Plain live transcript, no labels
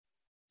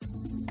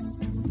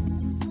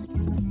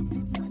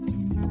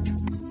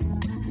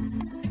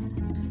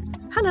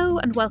Hello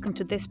and welcome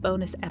to this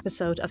bonus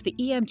episode of the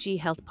EMG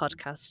Health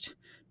Podcast.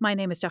 My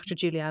name is Dr.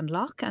 Julianne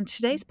Locke, and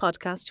today's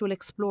podcast will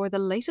explore the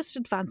latest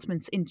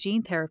advancements in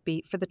gene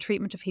therapy for the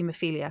treatment of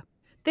haemophilia.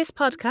 This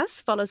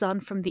podcast follows on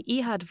from the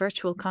EHAD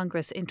Virtual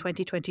Congress in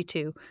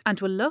 2022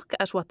 and will look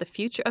at what the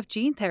future of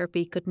gene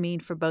therapy could mean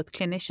for both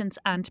clinicians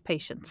and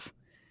patients.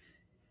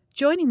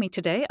 Joining me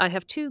today, I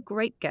have two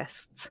great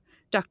guests,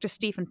 Dr.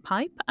 Stephen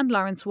Pipe and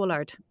Laurence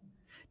Woollard.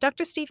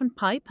 Dr. Stephen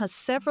Pipe has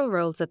several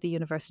roles at the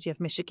University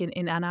of Michigan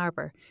in Ann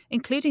Arbor,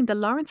 including the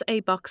Laurence A.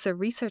 Boxer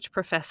Research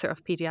Professor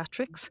of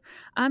Pediatrics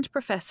and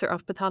Professor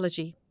of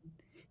Pathology.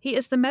 He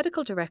is the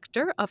Medical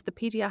Director of the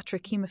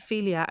Pediatric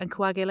Haemophilia and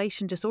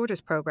Coagulation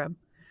Disorders Programme,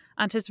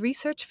 and his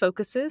research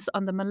focuses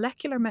on the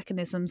molecular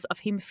mechanisms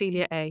of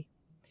haemophilia A.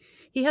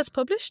 He has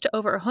published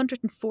over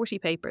 140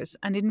 papers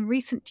and in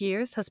recent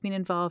years has been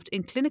involved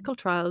in clinical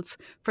trials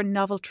for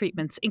novel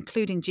treatments,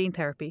 including gene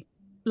therapy.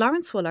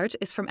 Laurence Woollard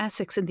is from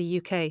Essex in the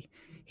UK.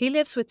 He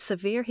lives with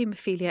severe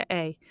haemophilia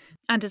A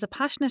and is a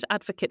passionate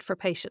advocate for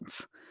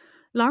patients.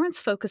 Laurence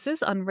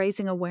focuses on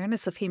raising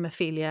awareness of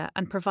haemophilia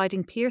and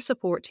providing peer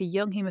support to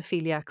young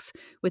haemophiliacs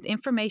with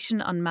information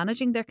on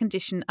managing their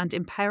condition and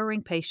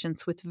empowering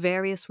patients with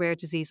various rare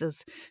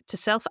diseases to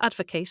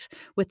self-advocate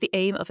with the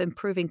aim of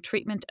improving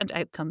treatment and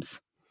outcomes.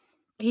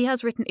 He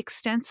has written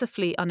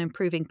extensively on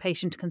improving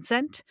patient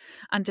consent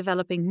and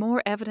developing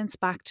more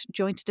evidence-backed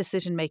joint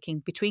decision-making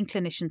between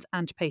clinicians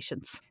and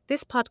patients.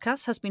 This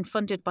podcast has been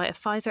funded by a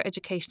Pfizer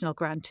educational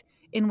grant,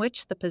 in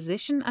which the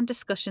position and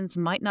discussions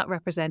might not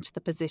represent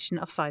the position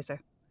of Pfizer.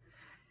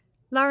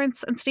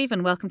 Laurence and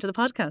Stephen, welcome to the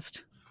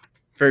podcast.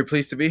 Very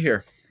pleased to be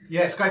here.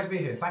 Yeah, it's great to be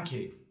here. Thank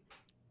you.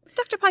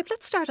 Dr. Pipe,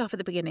 let's start off at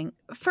the beginning.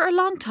 For a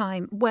long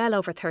time, well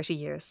over 30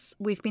 years,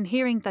 we've been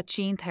hearing that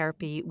gene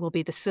therapy will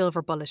be the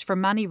silver bullet for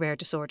many rare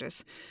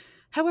disorders.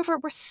 However,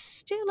 we're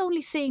still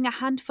only seeing a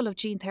handful of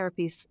gene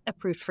therapies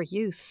approved for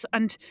use,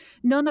 and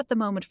none at the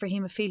moment for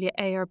haemophilia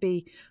A or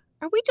B.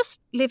 Are we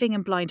just living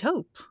in blind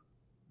hope?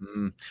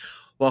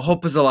 Well,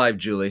 hope is alive,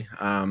 Julie.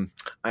 I'm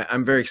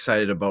very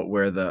excited about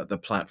where the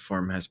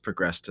platform has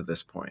progressed to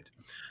this point.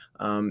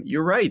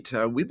 You're right.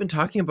 We've been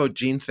talking about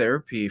gene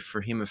therapy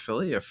for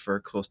hemophilia for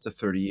close to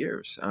 30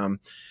 years. And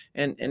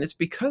it's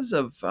because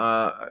of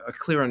a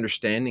clear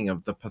understanding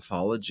of the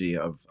pathology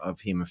of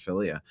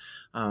hemophilia.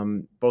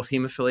 Both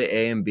hemophilia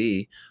A and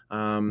B,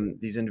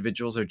 these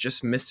individuals are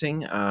just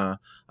missing a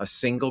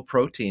single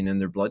protein in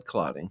their blood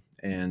clotting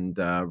and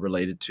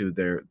related to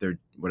their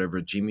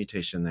whatever gene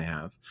mutation they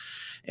have.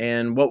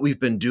 And what we've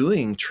been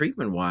doing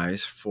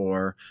treatment-wise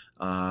for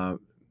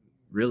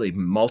really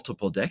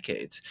multiple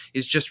decades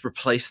is just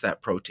replace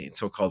that protein,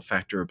 so-called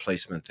factor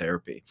replacement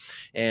therapy.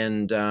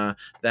 And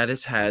that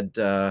has had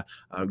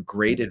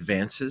great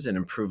advances in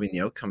improving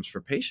the outcomes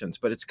for patients,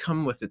 but it's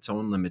come with its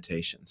own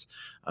limitations.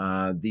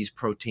 These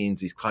proteins,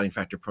 these clotting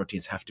factor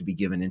proteins, have to be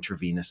given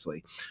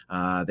intravenously.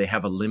 They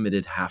have a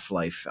limited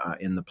half-life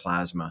in the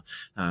plasma,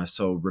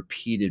 so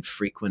repeated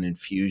frequent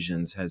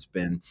infusions has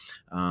been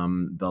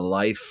the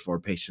life for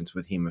patients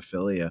with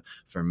hemophilia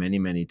for many,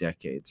 many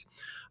decades.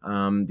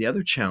 The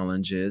other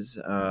challenge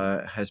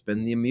has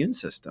been the immune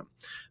system.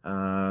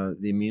 The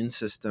immune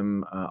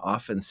system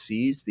often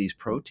sees these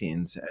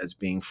proteins as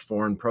being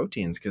foreign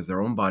proteins because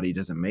their own body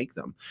doesn't make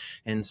them.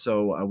 And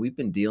so we've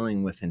been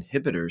dealing with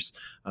inhibitors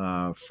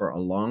for a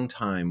long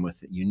time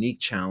with unique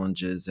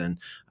challenges and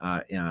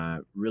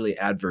really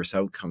adverse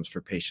outcomes for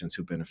patients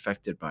who've been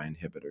affected by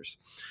inhibitors.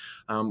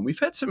 We've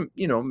had some,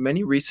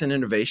 many recent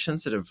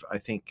innovations that have, I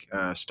think,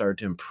 started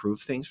to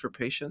improve things for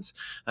patients.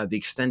 The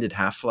extended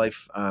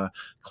half-life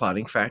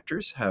clotting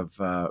factors have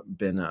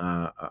been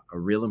a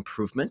real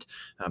improvement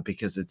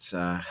because it's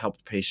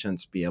helped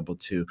patients be able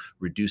to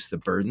reduce the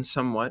burden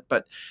somewhat,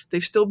 but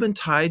they've still been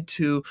tied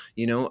to,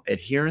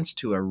 adherence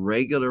to a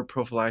regular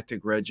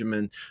prophylactic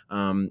regimen,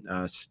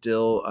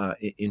 still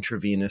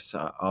intravenous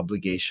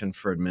obligation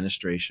for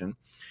administration.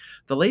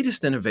 The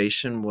latest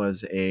innovation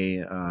was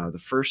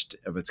the first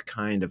of its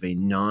kind of a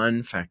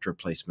non-factor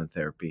replacement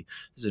therapy.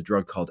 This is a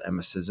drug called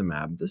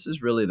emicizumab. This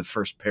is really the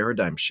first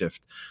paradigm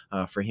shift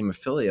for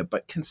hemophilia,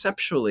 but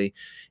conceptually,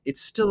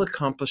 it's still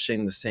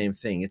accomplishing the same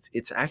thing.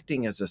 It's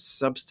acting as a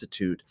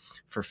substitute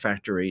for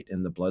factor VIII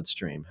in the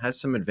bloodstream. It has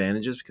some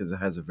advantages because it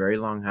has a very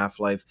long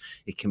half-life.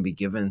 It can be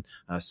given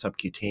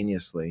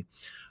subcutaneously.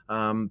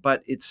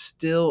 But it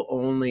still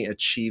only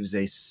achieves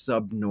a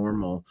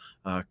subnormal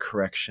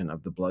correction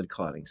of the blood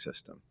clotting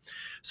system.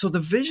 So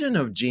the vision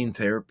of gene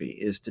therapy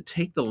is to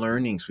take the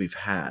learnings we've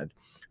had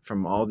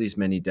from all these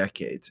many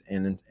decades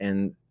and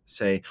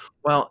say,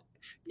 well,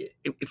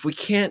 if we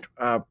can't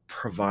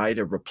provide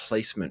a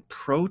replacement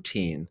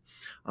protein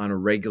on a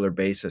regular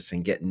basis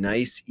and get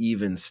nice,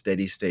 even,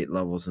 steady state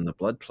levels in the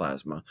blood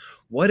plasma,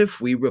 what if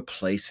we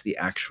replace the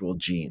actual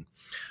gene?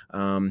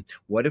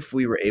 What if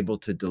we were able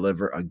to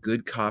deliver a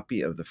good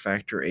copy of the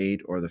factor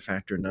VIII or the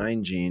factor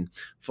IX gene,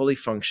 fully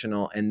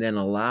functional, and then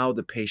allow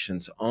the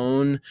patient's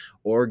own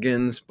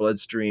organs,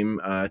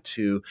 bloodstream,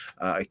 to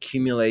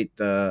accumulate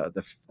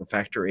the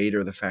factor VIII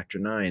or the factor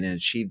IX and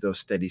achieve those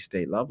steady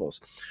state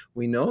levels?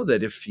 We know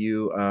that if if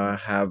you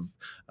have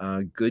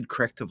good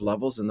corrective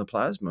levels in the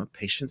plasma,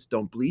 patients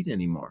don't bleed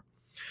anymore.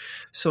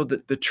 So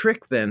the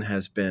trick then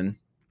has been,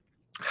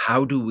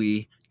 how do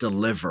we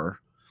deliver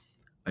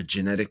a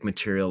genetic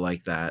material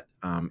like that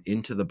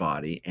into the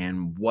body,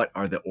 and what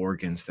are the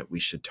organs that we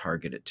should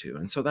target it to?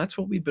 And so that's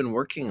what we've been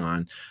working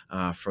on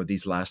for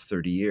these last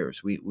 30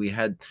 years. We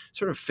had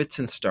sort of fits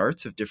and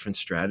starts of different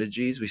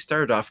strategies. We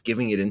started off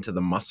giving it into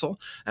the muscle,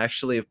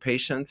 actually, of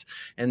patients,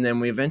 and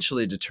then we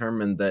eventually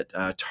determined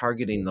that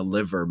targeting the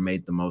liver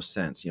made the most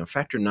sense.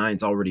 Factor 9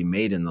 is already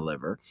made in the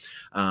liver,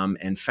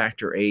 and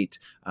factor 8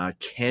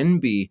 can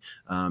be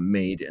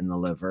made in the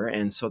liver,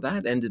 and so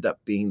that ended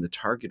up being the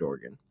target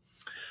organ.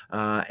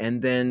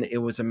 And then it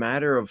was a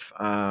matter of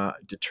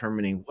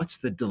determining what's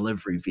the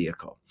delivery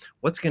vehicle,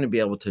 what's going to be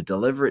able to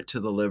deliver it to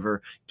the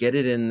liver, get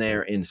it in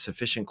there in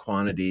sufficient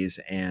quantities,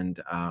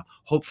 and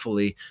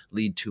hopefully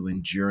lead to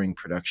enduring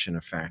production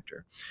of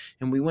factor.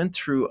 And we went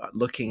through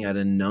looking at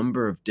a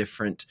number of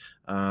different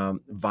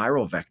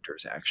viral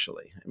vectors,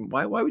 actually. And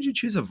why would you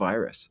choose a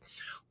virus?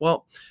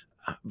 Well,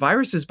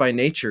 viruses by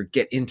nature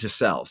get into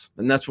cells,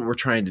 and that's what we're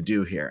trying to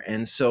do here.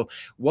 And so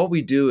what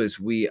we do is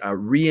we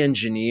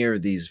re-engineer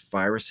these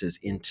viruses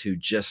into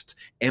just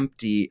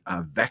empty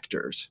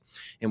vectors,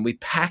 and we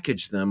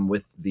package them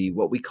with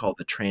what we call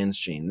the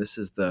transgene. This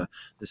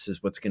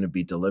is what's going to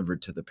be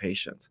delivered to the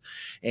patients.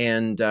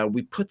 And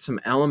we put some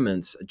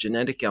elements,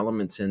 genetic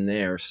elements in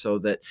there, so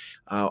that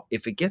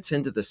if it gets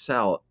into the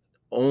cell,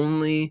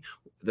 only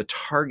the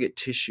target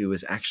tissue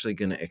is actually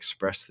going to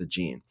express the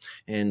gene.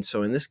 And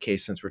so in this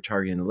case, since we're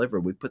targeting the liver,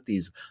 we put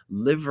these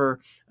liver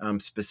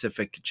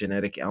specific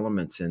genetic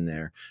elements in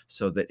there,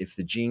 so that if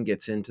the gene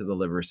gets into the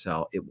liver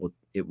cell,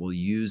 it will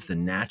use the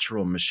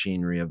natural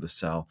machinery of the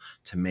cell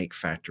to make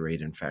factor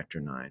 8 and factor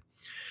 9.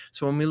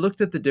 So when we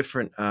looked at the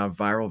different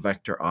viral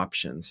vector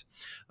options,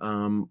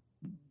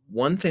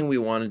 one thing we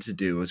wanted to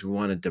do is we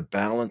wanted to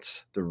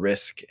balance the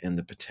risk and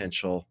the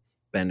potential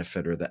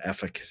benefit, or the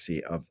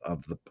efficacy of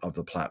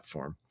the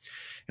platform.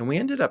 And we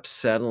ended up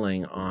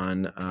settling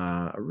on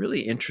a really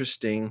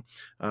interesting,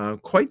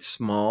 quite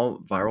small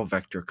viral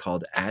vector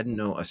called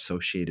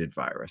adeno-associated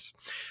virus.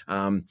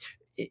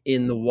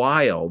 In the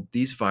wild,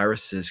 these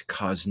viruses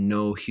cause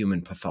no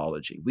human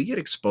pathology. We get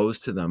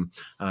exposed to them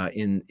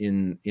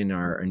in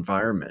our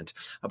environment,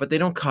 but they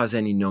don't cause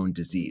any known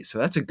disease. So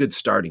that's a good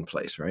starting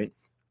place, right?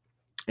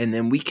 And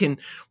then we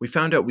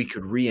found out we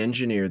could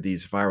re-engineer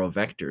these viral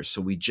vectors.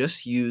 So we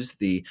just use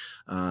the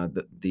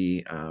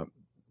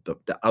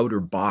outer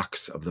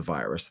box of the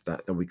virus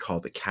that we call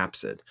the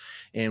capsid,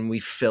 and we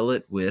fill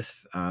it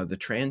with the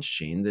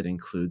transgene that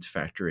includes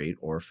factor 8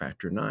 or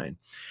factor 9.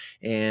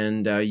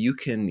 And you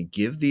can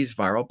give these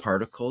viral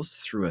particles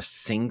through a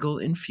single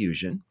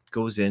infusion.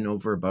 Goes in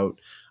over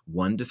about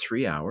 1 to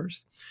 3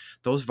 hours.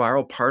 Those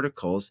viral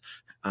particles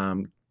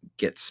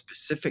get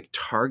specific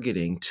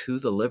targeting to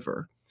the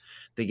liver.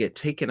 They get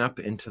taken up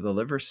into the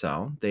liver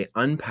cell, they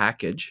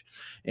unpackage,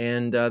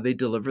 and they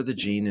deliver the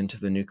gene into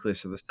the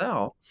nucleus of the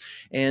cell.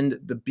 And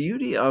the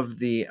beauty of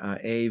the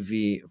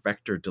AAV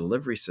vector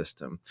delivery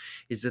system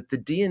is that the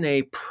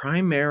DNA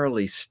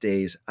primarily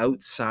stays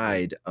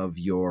outside of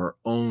your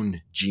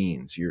own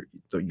genes, your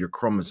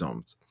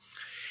chromosomes.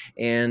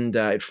 And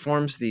it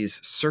forms these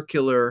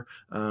circular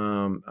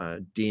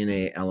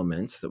DNA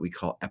elements that we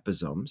call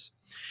episomes.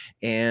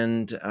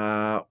 And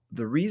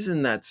the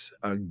reason that's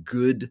a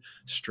good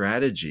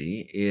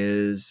strategy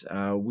is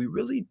we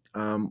really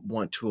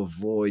want to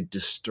avoid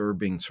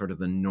disturbing sort of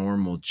the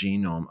normal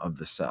genome of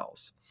the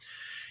cells.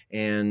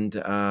 And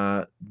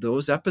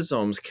those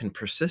episomes can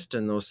persist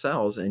in those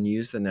cells and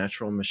use the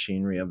natural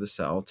machinery of the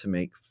cell to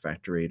make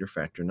factor 8 or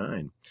factor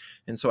 9.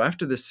 And so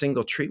after this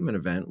single treatment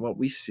event, what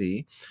we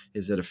see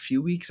is that a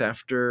few weeks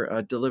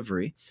after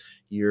delivery,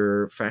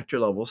 your factor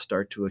levels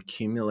start to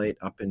accumulate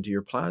up into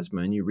your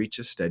plasma, and you reach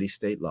a steady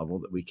state level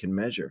that we can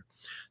measure.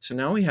 So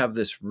now we have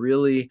this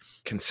really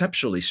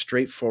conceptually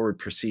straightforward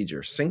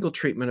procedure. Single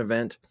treatment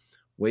event,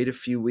 wait a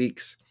few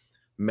weeks,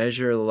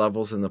 measure the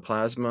levels in the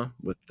plasma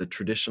with the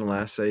traditional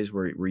assays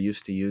we're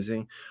used to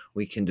using.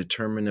 We can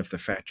determine if the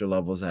factor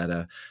level's at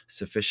a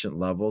sufficient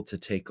level to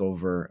take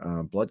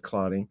over blood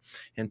clotting,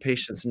 and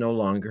patients no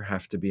longer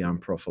have to be on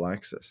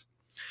prophylaxis.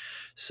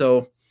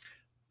 So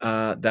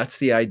that's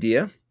the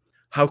idea.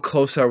 How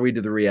close are we to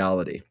the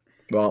reality?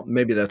 Well,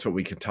 maybe that's what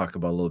we can talk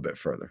about a little bit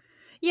further.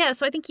 Yeah,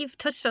 so I think you've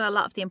touched on a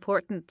lot of the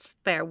importance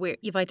there, where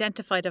you've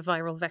identified a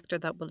viral vector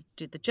that will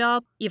do the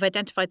job. You've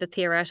identified the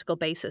theoretical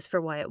basis for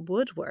why it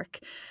would work.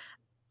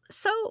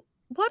 So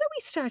what are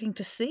we starting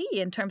to see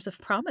in terms of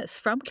promise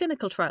from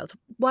clinical trials?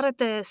 What are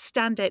the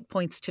standout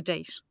points to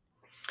date?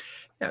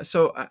 Yeah,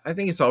 so I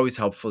think it's always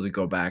helpful to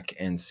go back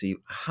and see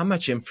how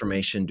much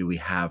information do we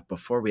have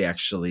before we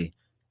actually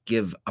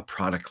give a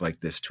product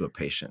like this to a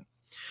patient.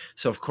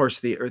 So, of course,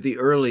 the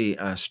early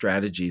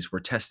strategies were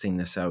testing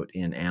this out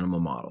in animal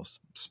models,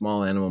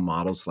 small animal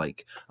models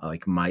like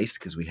mice,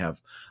 because we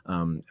have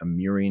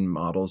murine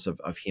models of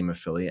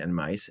hemophilia in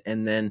mice.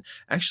 And then,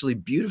 actually,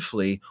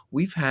 beautifully,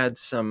 we've had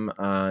some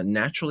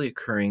naturally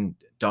occurring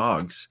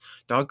dog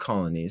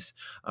colonies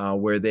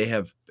where they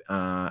have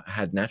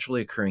had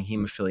naturally occurring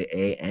hemophilia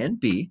A and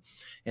B,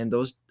 and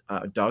those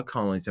dog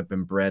colonies have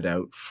been bred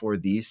out for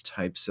these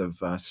types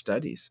of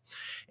studies.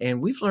 And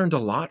we've learned a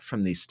lot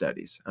from these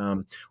studies.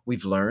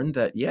 We've learned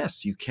that,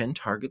 yes, you can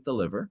target the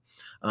liver.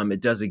 It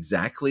does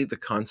exactly the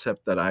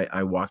concept that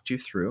I walked you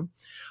through.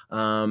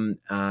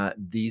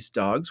 These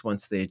dogs,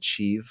 once they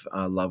achieve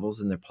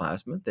levels in their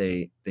plasma,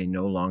 they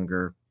no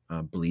longer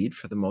bleed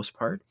for the most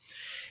part.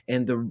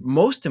 And the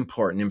most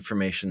important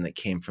information that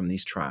came from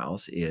these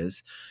trials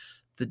is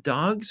the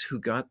dogs who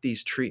got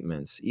these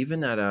treatments,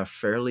 even at a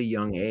fairly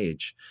young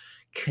age,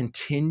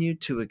 continued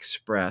to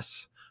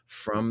express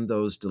from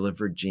those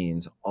delivered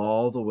genes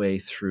all the way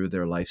through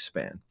their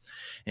lifespan.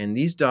 And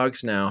these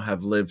dogs now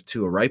have lived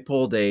to a ripe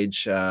old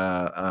age,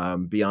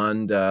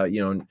 beyond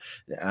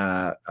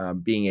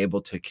being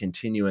able to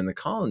continue in the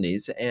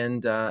colonies,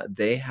 and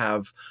they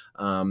have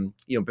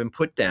been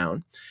put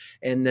down.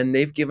 And then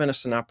they've given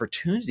us an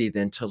opportunity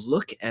then to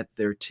look at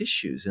their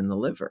tissues in the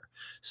liver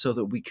so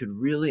that we could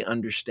really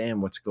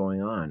understand what's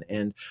going on.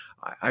 And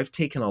I've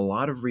taken a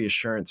lot of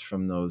reassurance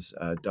from those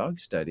dog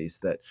studies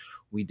that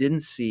we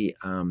didn't see.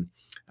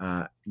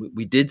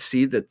 We did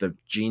see that the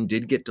gene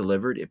did get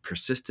delivered. It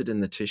persisted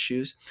in the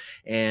tissues,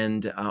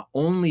 and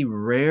only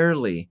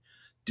rarely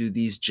do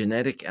these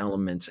genetic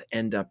elements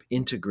end up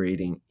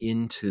integrating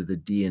into the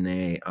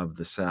DNA of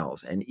the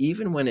cells. And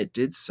even when it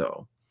did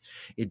so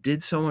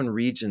in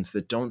regions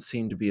that don't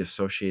seem to be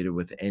associated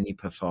with any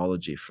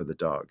pathology for the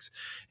dogs.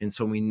 And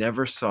so we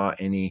never saw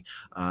any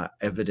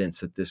evidence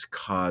that this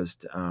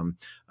caused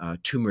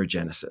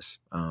tumorigenesis,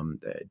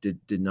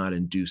 did not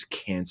induce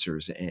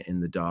cancers in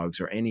the dogs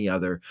or any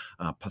other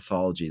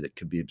pathology that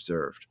could be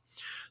observed.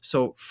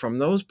 So from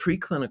those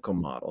preclinical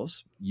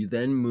models, you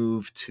then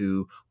move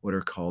to what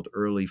are called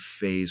early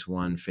phase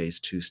 1, phase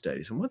 2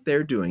 studies. And what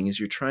they're doing is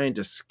you're trying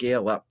to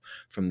scale up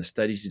from the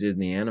studies you did in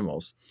the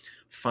animals,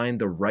 find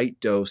the right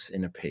dose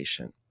in a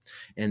patient,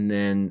 and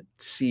then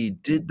see,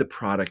 did the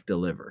product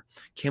deliver?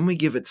 Can we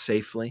give it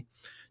safely?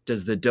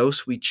 Does the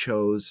dose we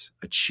chose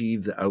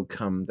achieve the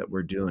outcome that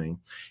we're doing?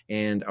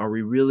 And are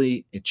we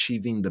really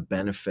achieving the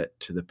benefit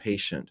to the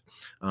patient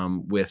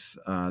with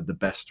the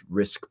best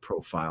risk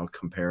profile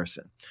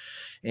comparison?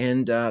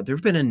 And there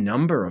have been a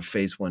number of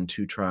phase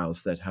 1-2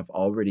 trials that have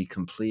already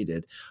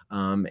completed,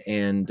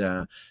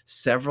 and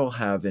several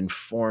have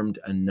informed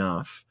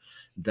enough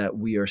that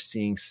we are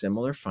seeing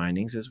similar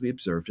findings as we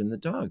observed in the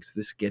dogs.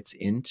 This gets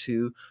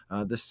into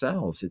the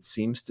cells. It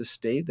seems to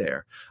stay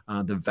there.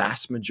 The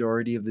vast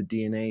majority of the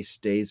DNA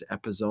stays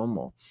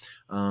episomal.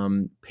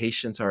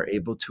 Patients are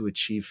able to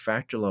achieve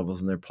factor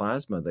levels in their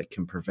plasma that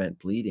can prevent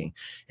bleeding.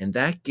 And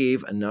that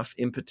gave enough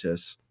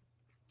impetus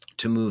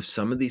to move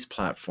some of these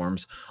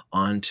platforms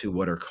onto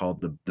what are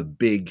called the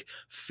big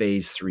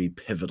phase 3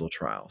 pivotal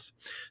trials.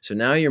 So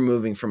now you're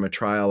moving from a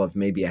trial of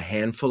maybe a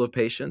handful of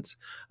patients,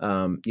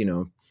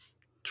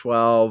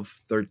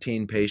 12,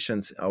 13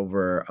 patients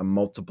over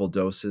multiple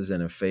doses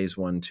in a phase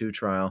 1-2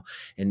 trial.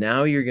 And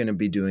now you're going to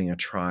be doing a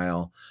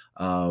trial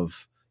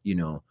of,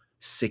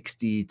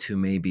 60 to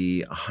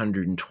maybe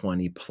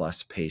 120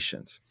 plus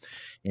patients.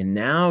 And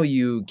now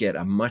you get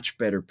a much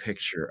better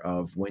picture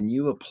of when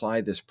you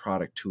apply this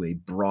product to a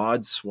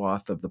broad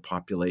swath of the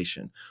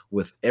population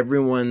with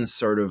everyone's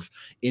sort of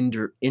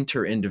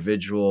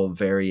inter-individual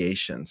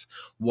variations,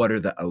 what are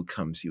the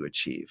outcomes you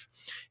achieve?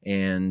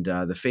 And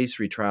the phase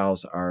 3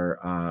 trials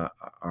are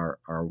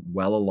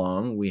well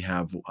along. We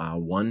have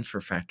one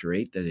for factor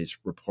VIII that is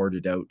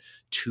reported out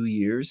 2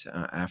 years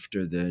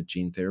after the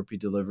gene therapy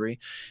delivery.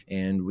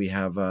 And we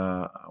have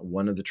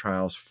one of the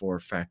trials for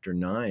factor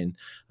IX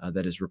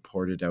that is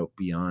reported out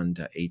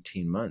beyond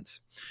 18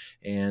 months.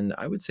 And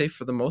I would say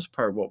for the most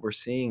part, what we're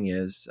seeing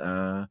is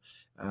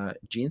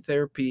gene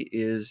therapy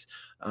is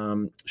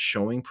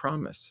showing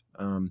promise.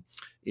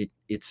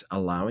 It's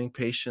allowing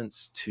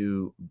patients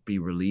to be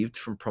relieved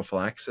from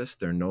prophylaxis.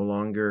 They're no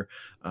longer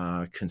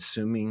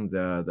consuming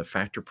the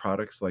factor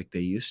products like they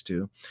used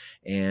to.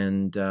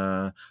 And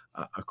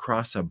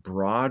across a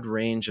broad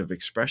range of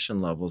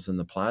expression levels in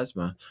the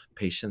plasma,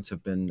 patients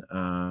have been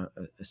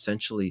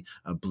essentially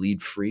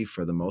bleed-free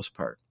for the most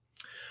part.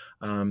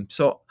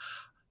 So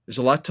there's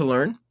a lot to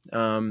learn.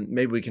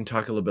 Maybe we can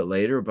talk a little bit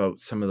later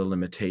about some of the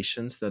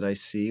limitations that I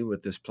see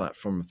with this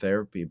platform of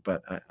therapy.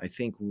 But I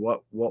think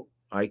what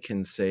I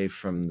can say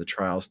from the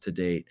trials to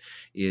date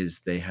is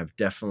they have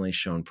definitely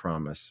shown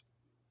promise.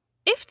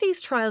 If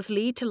these trials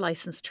lead to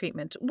licensed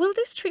treatment, will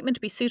this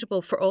treatment be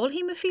suitable for all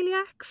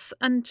haemophiliacs?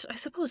 And I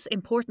suppose,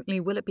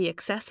 importantly, will it be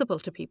accessible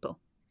to people?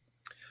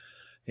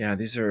 Yeah,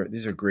 these are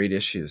great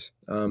issues.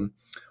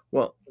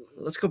 Well,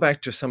 let's go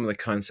back to some of the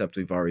concepts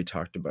we've already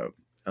talked about.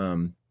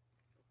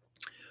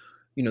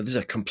 This is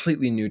a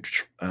completely new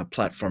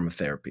platform of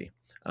therapy.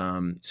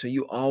 So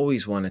you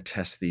always want to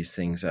test these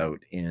things out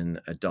in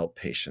adult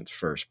patients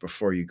first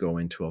before you go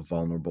into a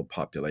vulnerable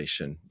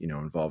population,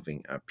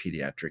 involving a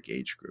pediatric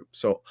age group.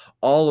 So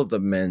all of the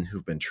men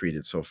who've been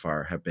treated so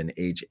far have been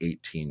age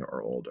 18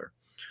 or older.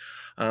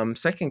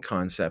 Second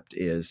concept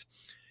is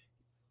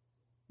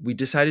we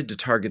decided to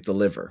target the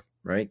liver,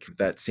 right?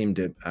 That seemed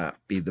to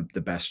be the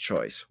best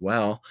choice.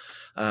 Well,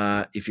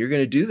 if you're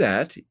going to do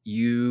that,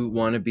 you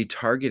want to be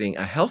targeting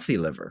a healthy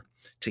liver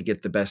to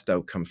get the best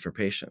outcomes for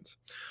patients.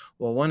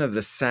 Well, one of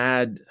the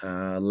sad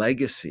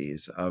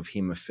legacies of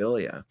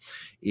hemophilia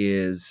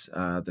is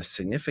the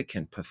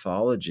significant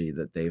pathology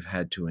that they've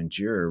had to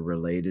endure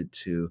related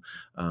to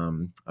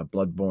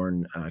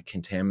bloodborne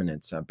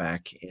contaminants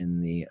back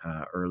in the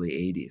early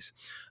 80s.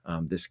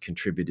 This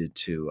contributed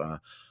to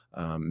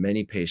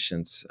many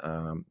patients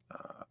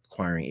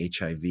acquiring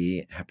HIV,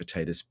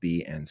 hepatitis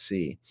B and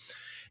C.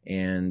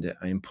 And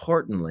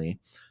importantly,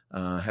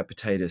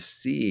 hepatitis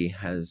C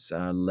has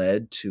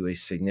led to a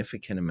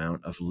significant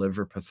amount of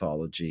liver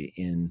pathology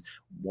in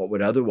what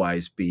would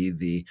otherwise be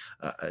the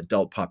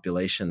adult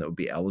population that would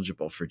be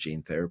eligible for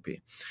gene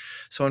therapy.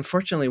 So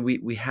unfortunately,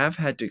 we have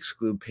had to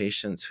exclude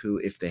patients who,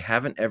 if they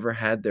haven't ever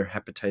had their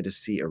hepatitis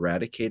C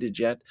eradicated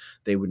yet,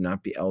 they would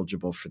not be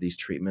eligible for these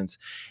treatments.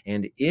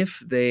 And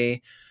if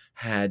they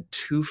had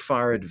too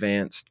far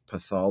advanced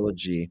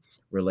pathology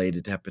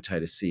related to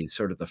hepatitis C,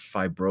 sort of the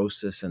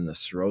fibrosis and the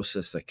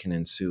cirrhosis that can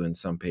ensue in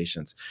some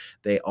patients,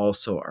 they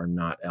also are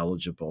not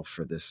eligible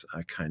for this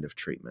kind of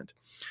treatment.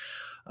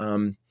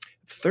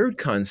 Third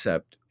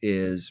concept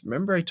is,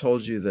 remember I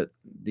told you that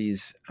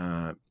these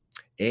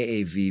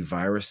AAV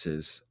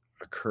viruses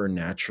occur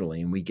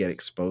naturally and we get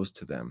exposed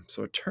to them.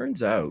 So it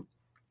turns out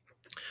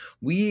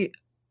we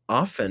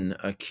often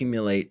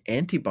accumulate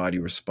antibody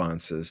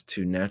responses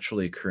to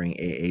naturally occurring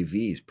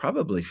AAVs,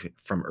 probably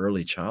from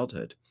early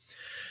childhood.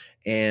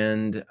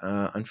 And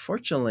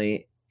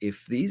unfortunately,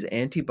 if these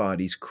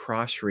antibodies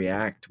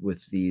cross-react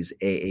with these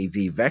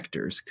AAV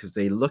vectors, because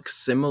they look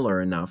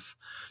similar enough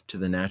to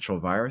the natural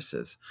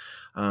viruses,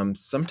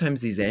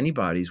 sometimes these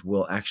antibodies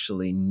will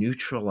actually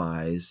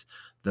neutralize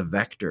the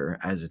vector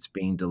as it's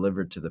being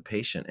delivered to the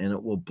patient, and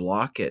it will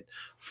block it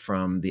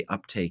from the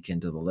uptake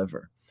into the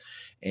liver.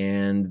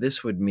 And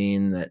this would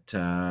mean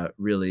that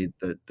really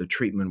the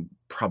treatment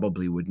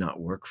probably would not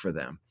work for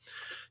them.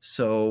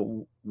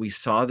 So we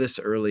saw this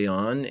early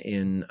on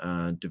in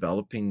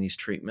developing these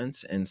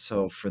treatments. And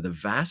so for the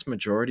vast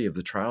majority of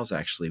the trials,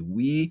 actually,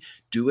 we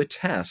do a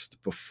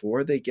test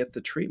before they get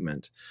the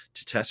treatment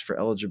to test for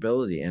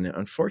eligibility. And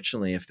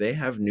unfortunately, if they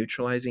have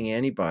neutralizing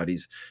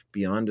antibodies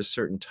beyond a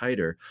certain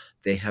titer,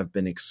 they have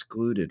been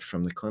excluded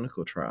from the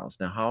clinical trials.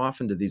 Now, how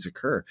often do these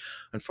occur?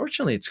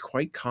 Unfortunately, it's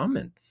quite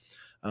common.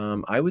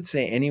 I would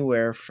say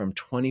anywhere from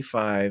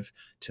 25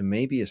 to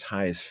maybe as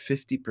high as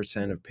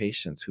 50% of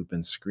patients who've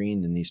been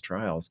screened in these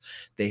trials,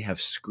 they have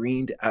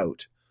screened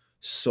out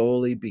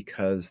solely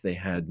because they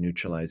had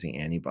neutralizing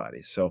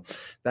antibodies. So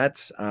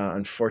that's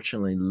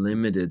unfortunately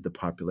limited the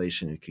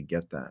population who could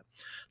get that.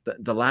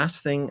 The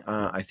last thing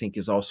I think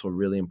is also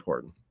really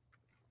important.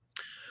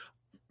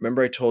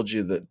 Remember I told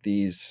you that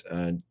these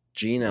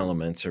gene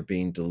elements are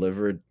being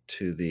delivered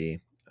to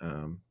the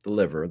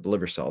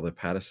liver cell, the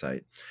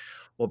hepatocyte.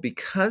 Well,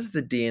 because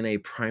the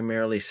DNA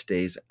primarily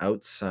stays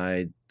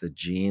outside the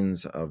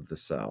genes of the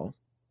cell,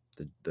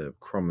 the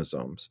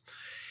chromosomes,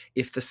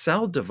 if the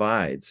cell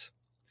divides,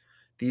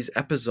 these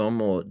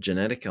episomal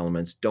genetic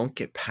elements don't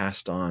get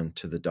passed on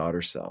to the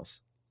daughter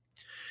cells.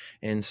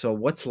 And so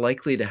what's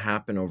likely to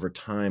happen over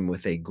time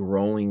with a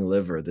growing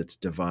liver that's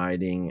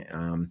dividing,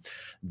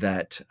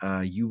 that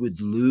you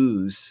would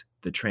lose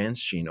the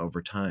transgene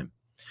over time.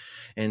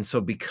 And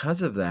so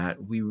because of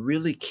that, we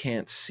really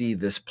can't see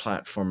this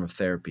platform of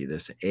therapy,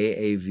 this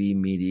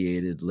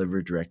AAV-mediated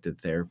liver-directed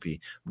therapy,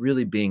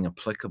 really being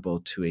applicable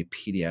to a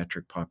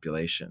pediatric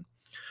population.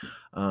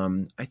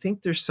 I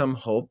think there's some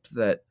hope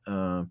that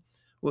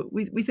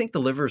we think the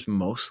liver is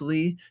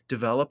mostly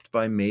developed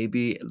by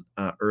maybe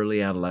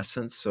early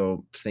adolescence,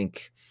 so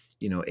think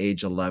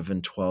age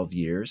 11, 12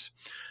 years.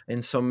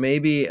 And so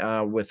maybe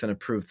with an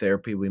approved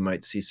therapy, we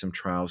might see some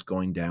trials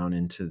going down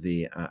into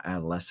the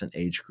adolescent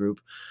age group,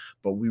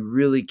 but we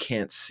really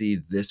can't see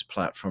this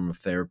platform of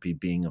therapy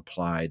being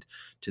applied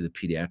to the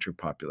pediatric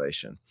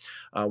population.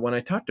 When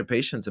I talk to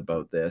patients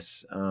about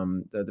this,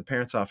 the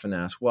parents often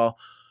ask, well,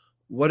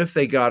 what if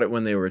they got it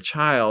when they were a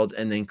child,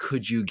 and then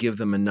could you give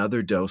them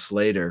another dose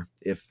later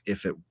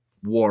if it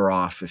wore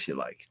off, if you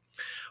like?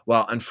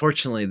 Well,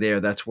 unfortunately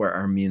that's where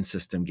our immune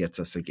system gets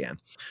us again.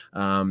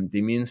 The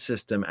immune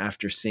system,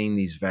 after seeing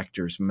these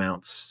vectors,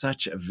 mounts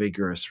such a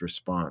vigorous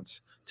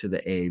response to the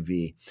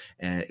AAV,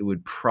 and it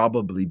would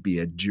probably be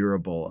a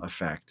durable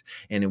effect,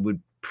 and it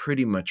would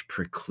pretty much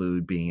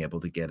preclude being able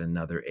to get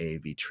another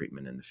AAV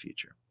treatment in the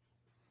future.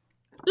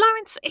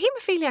 Laurence,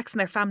 haemophiliacs and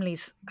their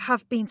families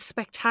have been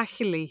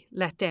spectacularly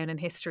let down in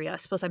history. I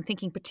suppose I'm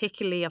thinking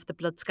particularly of the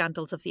blood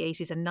scandals of the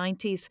 80s and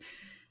 90s.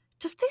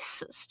 Does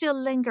this still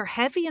linger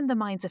heavy in the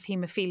minds of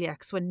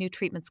haemophiliacs when new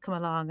treatments come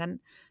along? And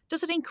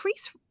does it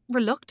increase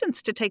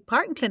reluctance to take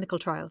part in clinical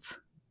trials?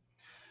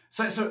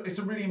 So it's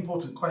a really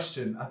important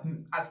question.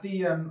 As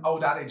the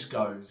old adage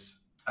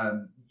goes,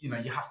 you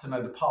have to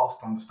know the past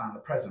to understand the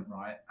present,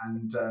 right?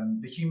 And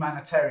the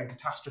humanitarian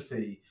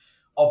catastrophe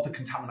of the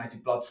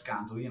contaminated blood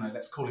scandal,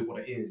 let's call it what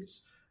it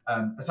is,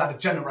 has had a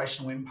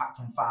generational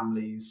impact on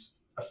families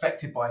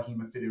affected by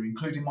haemophilia,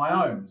 including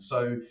my own.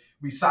 So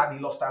we sadly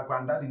lost our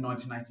granddad in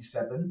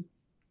 1987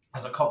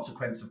 as a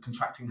consequence of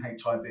contracting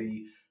HIV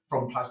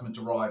from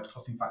plasma-derived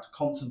clotting factor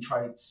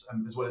concentrates,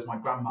 as well as my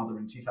grandmother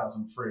in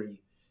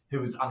 2003, who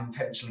was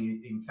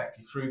unintentionally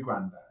infected through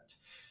granddad.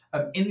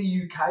 In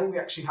the UK, we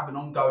actually have an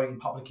ongoing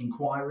public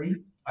inquiry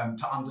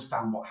to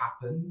understand what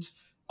happened.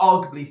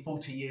 Arguably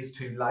 40 years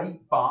too late,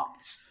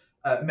 but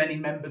many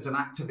members and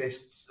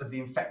activists of the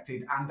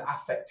infected and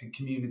affected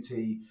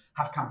community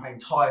have campaigned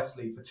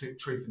tirelessly for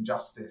truth and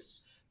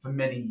justice for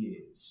many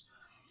years.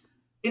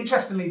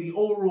 Interestingly, the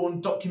oral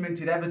and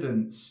documented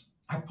evidence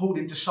have pulled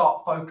into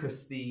sharp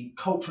focus the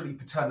culturally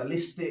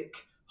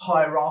paternalistic,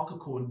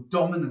 hierarchical and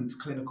dominant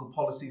clinical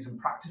policies and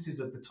practices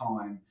of the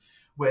time,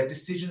 where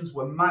decisions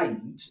were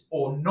made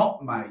or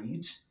not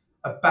made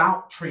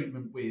about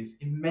treatment with,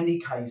 in many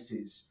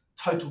cases,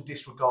 total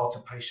disregard to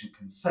patient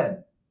consent.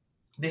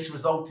 This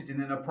resulted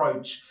in an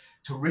approach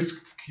to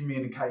risk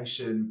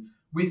communication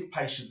with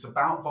patients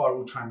about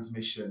viral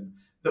transmission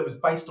that was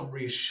based on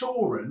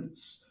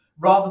reassurance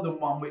rather than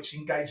one which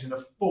engaged in a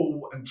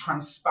full and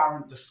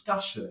transparent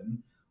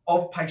discussion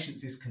of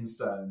patients'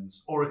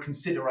 concerns or a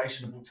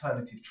consideration of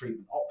alternative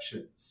treatment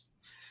options.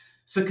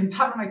 So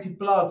contaminated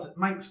blood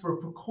makes for a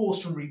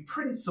precautionary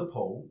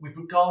principle with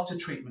regard to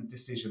treatment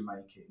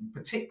decision-making,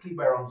 particularly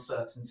where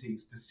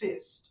uncertainties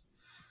persist.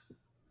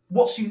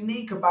 What's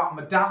unique about a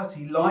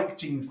modality like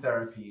gene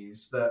therapy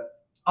is that,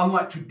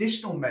 unlike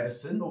traditional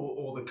medicine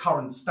or the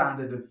current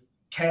standard of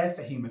care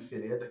for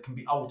haemophilia that can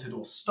be altered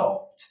or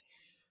stopped,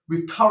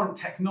 with current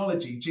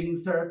technology,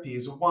 gene therapy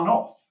is a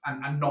one-off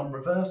and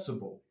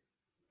non-reversible.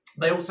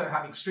 They also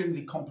have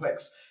extremely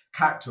complex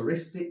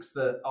characteristics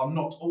that are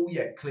not all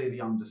yet clearly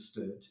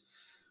understood,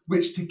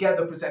 which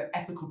together present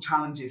ethical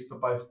challenges for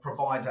both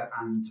provider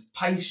and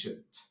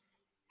patient.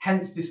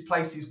 Hence, this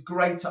places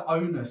greater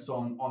onus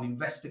on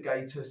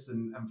investigators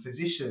and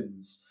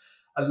physicians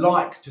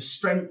alike to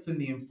strengthen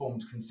the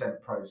informed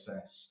consent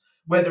process,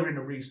 whether in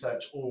a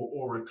research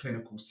or a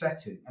clinical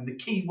setting. And the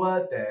key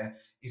word there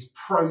is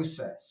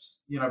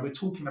process. We're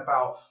talking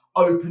about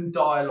open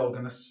dialogue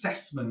and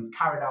assessment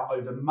carried out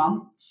over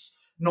months,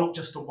 not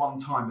just a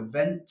one-time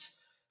event,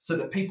 so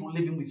that people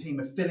living with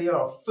haemophilia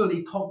are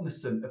fully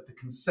cognizant of the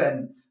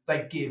consent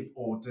they give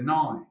or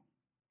deny.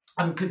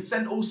 And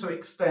consent also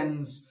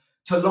extends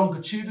to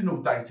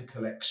longitudinal data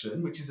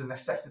collection, which is a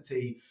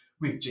necessity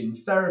with gene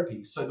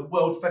therapy. So the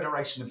World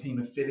Federation of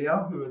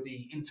Haemophilia, who are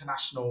the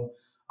international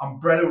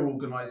umbrella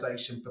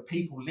organisation for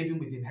people living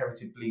with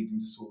inherited bleeding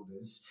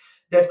disorders,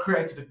 they've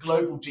created a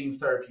global gene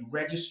therapy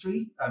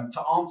registry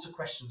to answer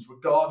questions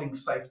regarding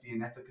safety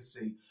and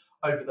efficacy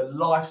over the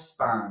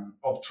lifespan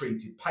of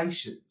treated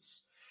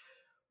patients.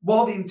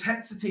 While the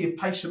intensity of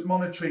patient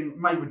monitoring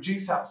may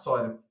reduce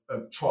outside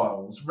of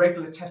trials,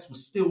 regular tests will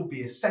still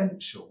be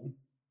essential.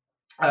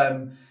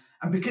 And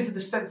because of the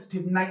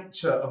sensitive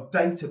nature of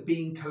data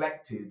being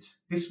collected,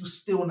 this will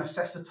still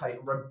necessitate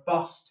a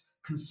robust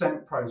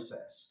consent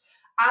process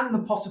and the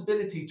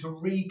possibility to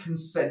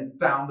re-consent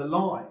down the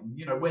line,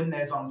 when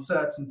there's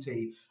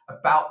uncertainty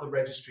about the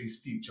registry's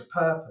future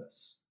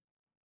purpose.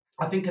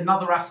 I think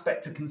another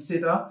aspect to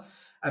consider,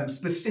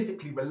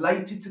 specifically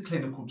related to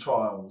clinical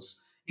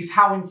trials, is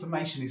how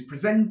information is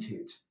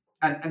presented.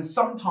 And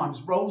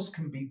sometimes roles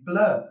can be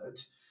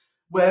blurred,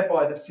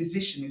 whereby the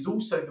physician is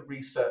also the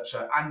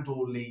researcher and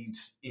or lead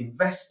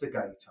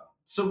investigator.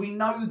 So we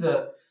know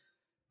that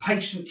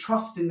patient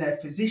trust in their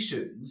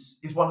physicians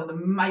is one of the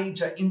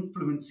major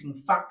influencing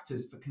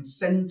factors for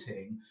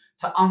consenting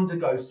to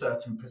undergo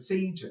certain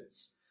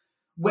procedures.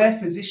 Where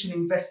physician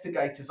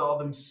investigators are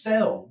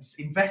themselves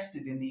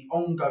invested in the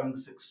ongoing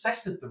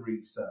success of the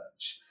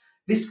research,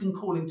 this can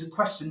call into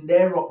question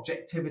their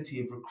objectivity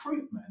of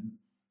recruitment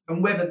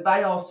and whether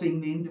they are seeing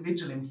the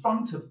individual in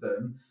front of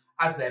them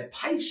as their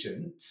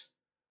patient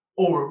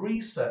or a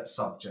research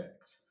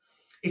subject.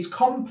 It's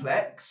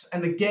complex,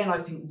 and again, I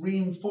think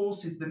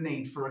reinforces the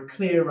need for a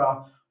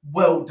clearer,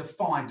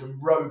 well-defined and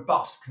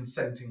robust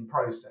consenting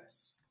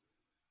process.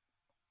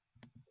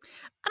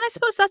 And I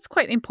suppose that's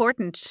quite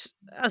important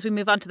as we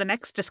move on to the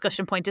next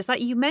discussion point, is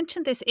that you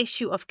mentioned this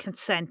issue of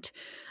consent,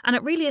 and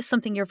it really is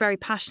something you're very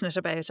passionate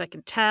about, I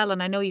can tell,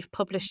 and I know you've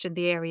published in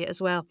the area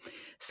as well.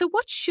 So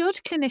what should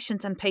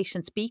clinicians and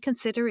patients be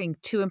considering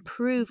to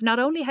improve not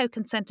only how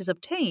consent is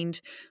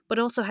obtained, but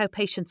also how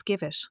patients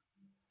give it?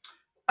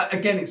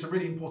 Again, it's a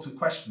really important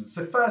question.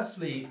 So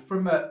firstly,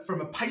 from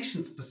a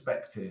patient's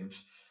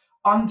perspective,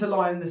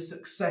 underlying the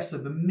success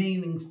of a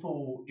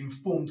meaningful,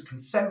 informed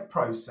consent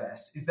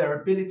process is their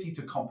ability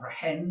to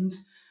comprehend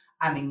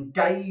and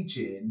engage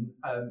in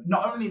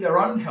not only their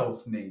own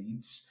health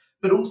needs,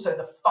 but also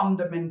the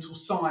fundamental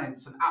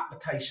science and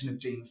application of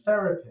gene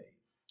therapy.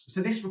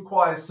 So this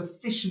requires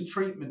sufficient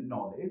treatment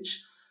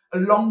knowledge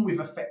along with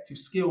effective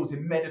skills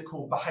in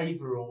medical,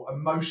 behavioural,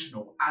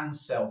 emotional and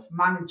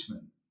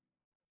self-management.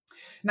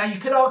 Now, you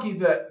could argue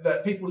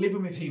that people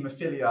living with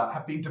haemophilia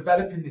have been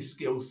developing this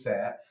skill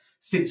set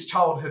since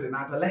childhood and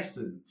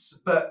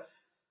adolescence, but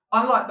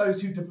unlike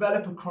those who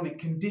develop a chronic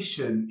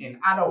condition in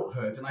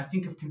adulthood, and I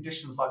think of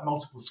conditions like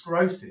multiple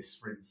sclerosis,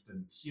 for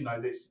instance,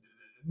 that's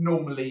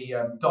normally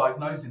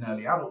diagnosed in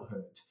early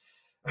adulthood,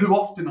 who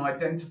often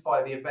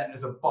identify the event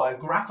as a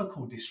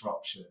biographical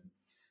disruption,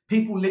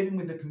 people living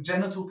with a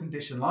congenital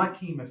condition like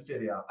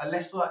haemophilia are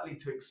less likely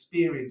to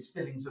experience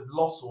feelings of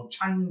loss or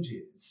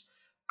changes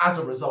as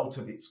a result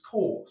of its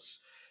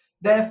course.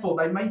 Therefore,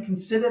 they may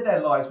consider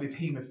their lives with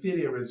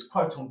haemophilia as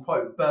quote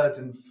unquote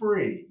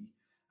burden-free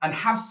and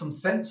have some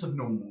sense of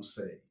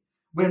normalcy,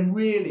 when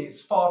really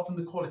it's far from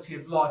the quality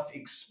of life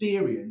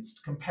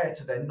experienced compared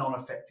to their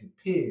non-affected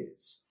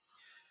peers.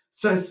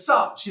 So as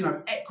such,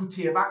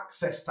 equity of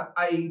access to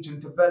age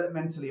and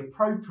developmentally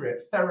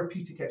appropriate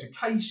therapeutic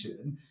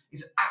education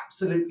is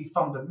absolutely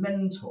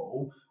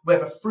fundamental,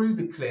 whether through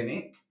the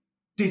clinic,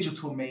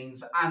 digital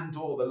means and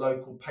or the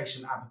local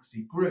patient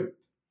advocacy group.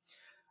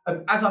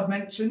 As I've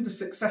mentioned, a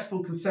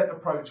successful consent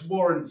approach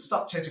warrants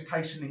such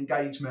education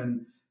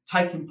engagement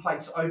taking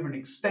place over an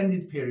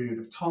extended period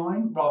of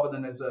time rather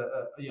than as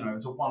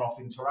a one-off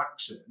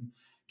interaction,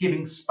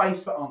 giving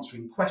space for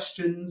answering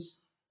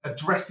questions,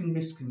 addressing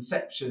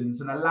misconceptions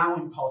and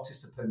allowing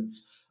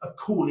participants a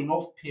cooling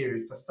off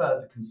period for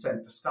further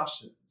consent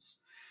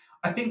discussions.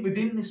 I think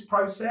within this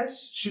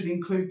process should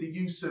include the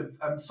use of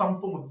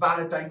some form of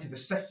validated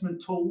assessment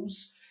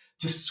tools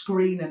to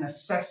screen and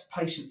assess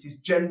patients'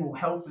 general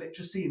health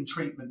literacy and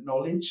treatment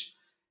knowledge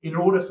in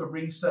order for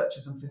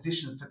researchers and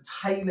physicians to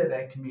tailor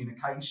their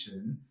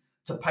communication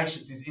to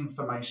patients'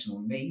 informational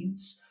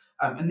needs.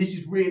 And this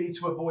is really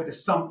to avoid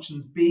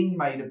assumptions being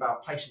made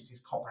about patients'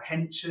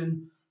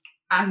 comprehension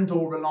and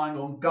or relying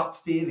on gut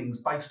feelings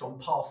based on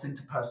past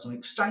interpersonal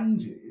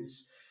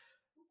exchanges,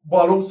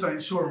 while also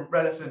ensuring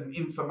relevant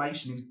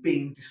information is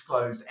being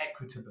disclosed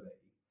equitably.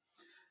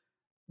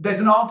 There's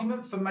an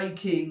argument for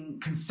making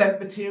consent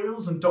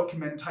materials and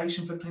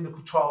documentation for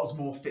clinical trials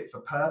more fit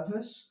for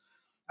purpose.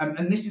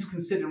 And this is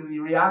considering the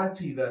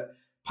reality that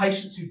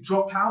patients who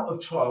drop out of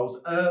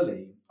trials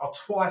early are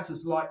twice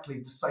as likely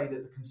to say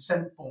that the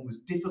consent form was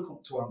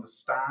difficult to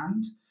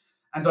understand.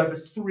 And over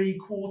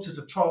 3/4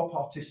 of trial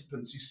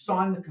participants who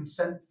sign the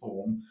consent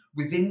form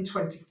within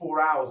 24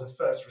 hours of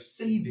first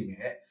receiving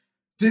it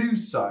do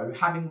so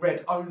having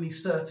read only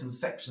certain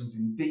sections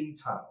in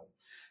detail.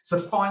 So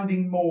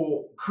finding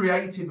more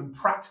creative and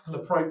practical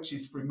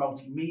approaches through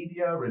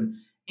multimedia and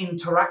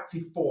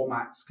interactive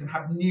formats can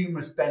have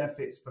numerous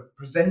benefits for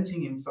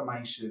presenting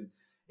information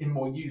in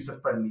more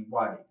user-friendly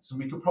ways. And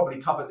we could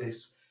probably cover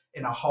this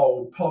in a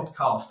whole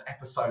podcast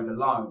episode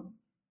alone.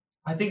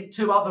 I think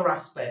two other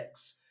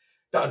aspects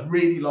that I'd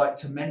really like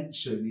to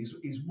mention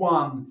is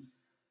one,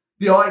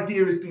 the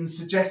idea has been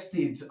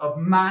suggested of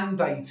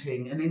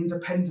mandating an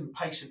independent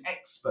patient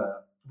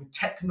expert with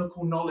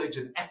technical knowledge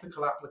and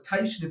ethical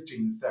application of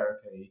gene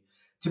therapy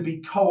to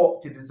be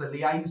co-opted as a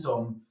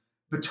liaison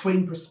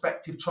between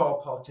prospective trial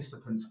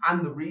participants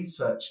and the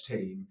research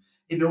team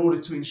in order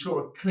to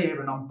ensure a clear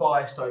and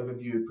unbiased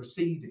overview of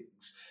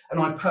proceedings. And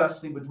I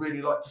personally would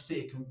really like to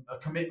see a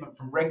commitment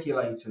from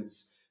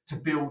regulators to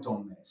build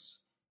on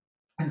this.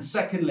 And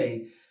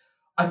secondly,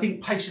 I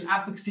think patient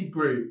advocacy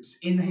groups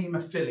in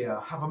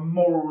haemophilia have a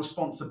moral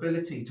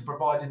responsibility to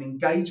provide an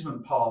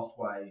engagement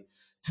pathway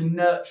to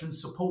nurture and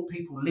support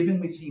people living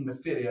with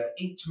haemophilia at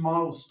each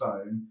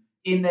milestone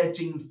in their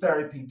gene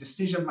therapy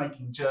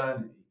decision-making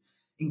journey,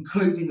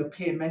 including a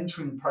peer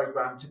mentoring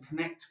program to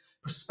connect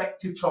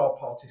prospective trial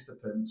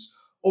participants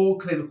or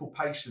clinical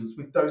patients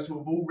with those who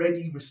have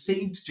already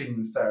received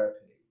gene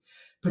therapy,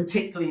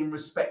 particularly in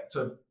respect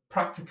of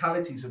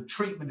practicalities of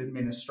treatment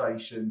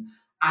administration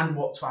and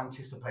what to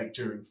anticipate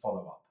during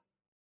follow-up.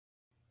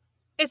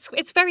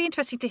 It's very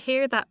interesting to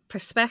hear that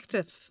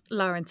perspective,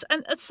 Laurence.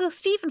 And so,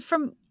 Stephen,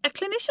 from a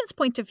clinician's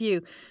point of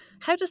view,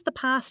 how does the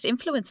past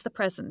influence the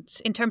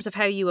present in terms of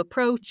how you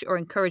approach or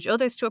encourage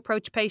others to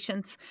approach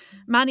patients,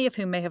 many of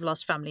whom may have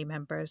lost family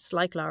members,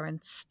 like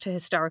Laurence, to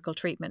historical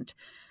treatment,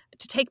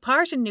 to take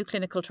part in new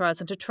clinical trials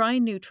and to try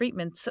new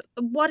treatments?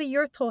 What are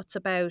your thoughts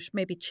about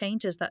maybe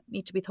changes that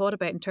need to be thought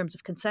about in terms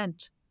of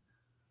consent?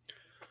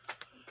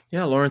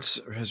 Yeah, Laurence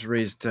has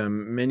raised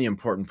many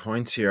important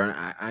points here.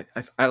 And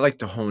I like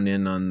to hone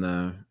in on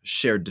the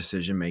shared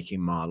decision-making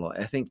model.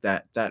 I think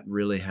that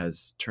really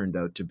has turned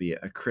out to be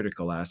a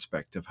critical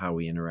aspect of how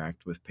we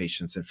interact with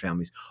patients and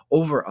families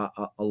over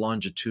a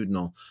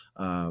longitudinal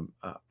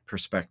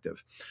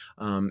perspective.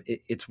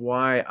 It's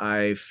why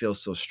I feel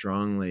so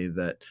strongly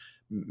that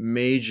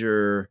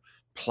major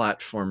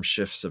platform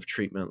shifts of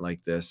treatment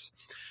like this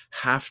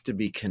have to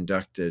be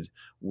conducted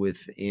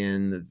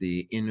within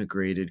the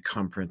integrated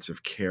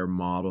comprehensive care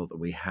model that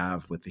we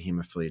have with the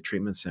hemophilia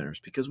treatment centers,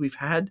 because we've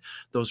had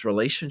those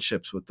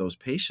relationships with those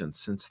patients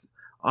since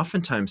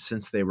oftentimes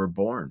since they were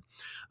born.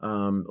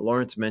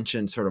 Laurence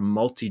mentioned sort of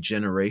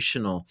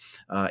multi-generational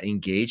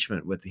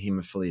engagement with the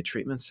hemophilia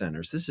treatment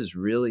centers. This is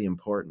really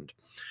important.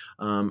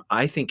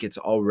 I think it's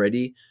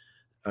already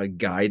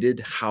guided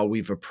how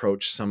we've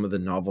approached some of the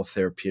novel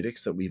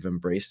therapeutics that we've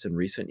embraced in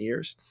recent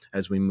years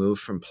as we move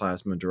from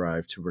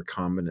plasma-derived to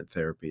recombinant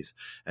therapies,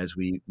 as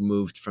we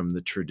moved from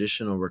the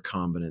traditional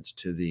recombinants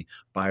to the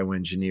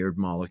bioengineered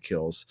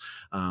molecules,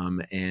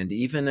 and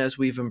even as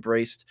we've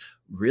embraced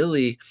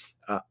really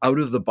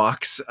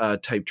out-of-the-box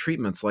type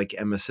treatments like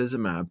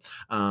emicizumab,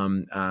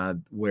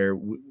 where,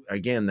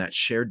 again, that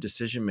shared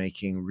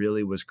decision-making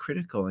really was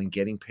critical in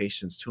getting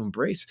patients to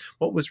embrace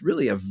what was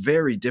really a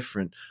very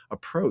different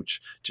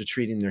approach to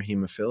treating their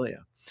hemophilia.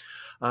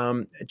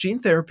 Gene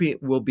therapy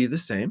will be the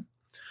same.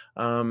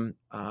 I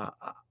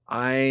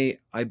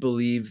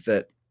believe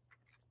that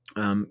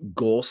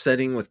goal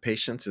setting with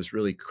patients is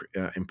really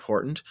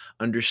important.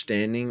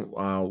 Understanding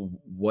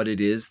what it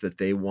is that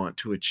they want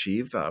to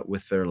achieve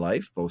with their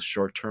life, both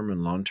short-term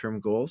and long-term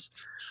goals.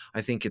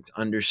 I think it's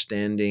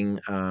understanding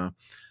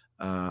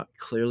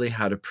clearly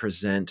how to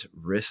present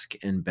risk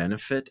and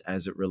benefit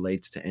as it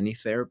relates to any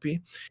therapy.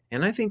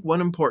 And I think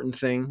one important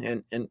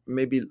thing, and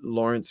maybe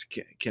Laurence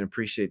can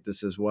appreciate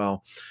this as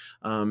well,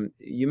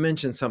 you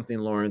mentioned something,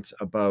 Laurence,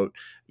 about,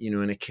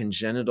 in a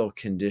congenital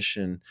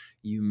condition,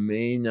 you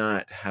may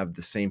not have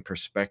the same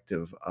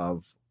perspective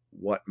of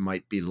what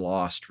might be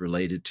lost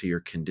related to your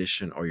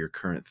condition or your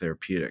current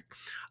therapeutic.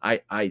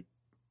 I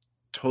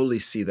totally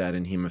see that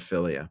in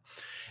hemophilia.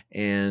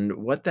 And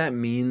what that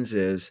means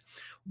is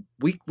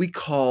we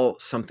call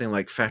something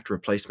like factor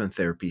replacement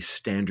therapy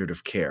standard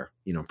of care,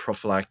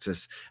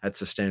 prophylaxis, that's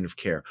the standard of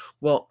care.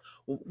 Well,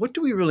 what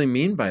do we really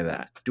mean by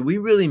that? Do we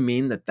really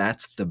mean that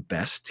that's the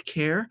best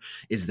care?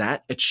 Is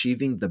that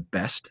achieving the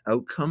best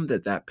outcome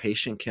that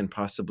patient can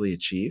possibly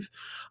achieve?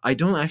 I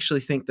don't actually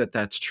think that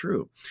that's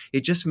true.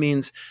 It just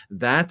means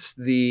that's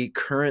the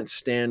current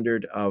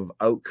standard of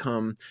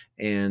outcome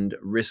and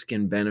risk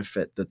and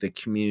benefit that the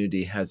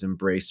community has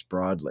embraced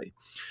broadly.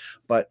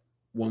 But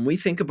when we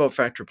think about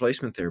factor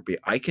replacement therapy,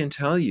 I can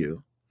tell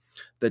you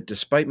that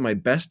despite my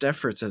best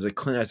efforts as a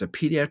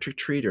pediatric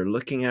treater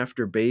looking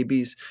after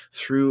babies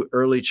through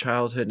early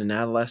childhood and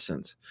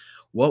adolescence,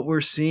 what we're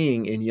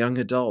seeing in young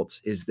adults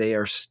is they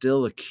are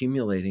still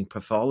accumulating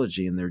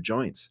pathology in their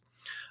joints.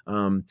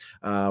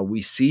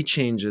 We see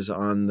changes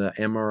on the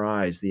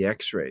MRIs, the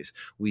x-rays.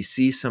 We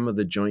see some of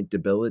the joint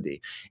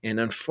debility. And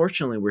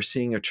unfortunately, we're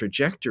seeing a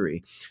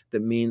trajectory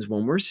that means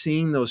when we're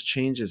seeing those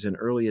changes in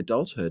early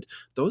adulthood,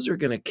 those are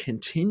going to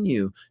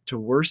continue to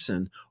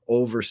worsen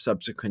over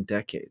subsequent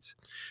decades.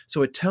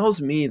 So it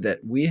tells me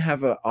that we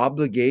have an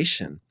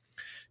obligation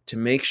to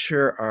make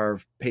sure our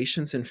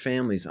patients and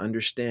families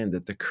understand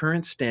that the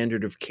current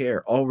standard of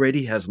care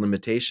already has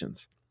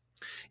limitations.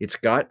 It's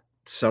got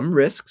some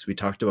risks. We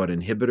talked about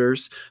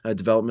inhibitors,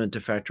 development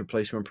of factor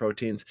replacement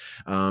proteins.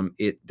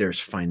 There's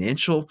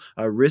financial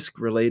risk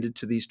related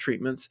to these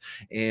treatments,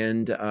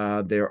 and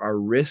there are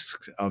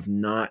risks of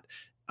not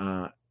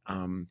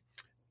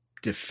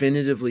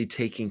definitively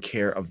taking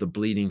care of the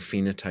bleeding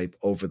phenotype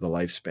over the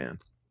lifespan.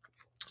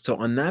 So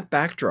on that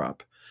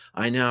backdrop,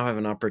 I now have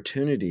an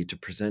opportunity to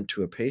present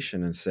to a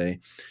patient and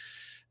say,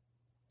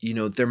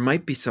 there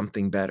might be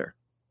something better.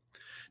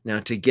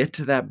 Now, to get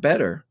to that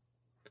better,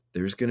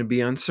 there's going to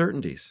be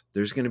uncertainties.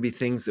 There's going to be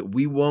things that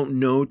we won't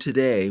know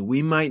today.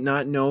 We might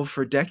not know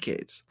for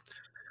decades.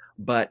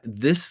 But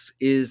this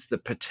is the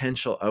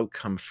potential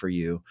outcome for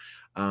you.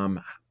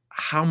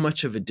 How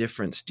much of a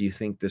difference do you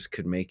think this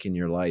could make in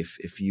your life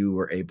if you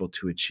were able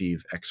to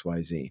achieve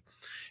XYZ?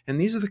 And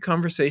these are the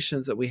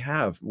conversations that we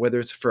have, whether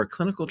it's for a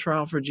clinical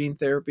trial for gene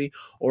therapy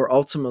or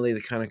ultimately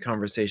the kind of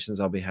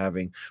conversations I'll be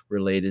having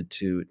related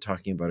to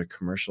talking about a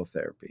commercial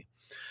therapy.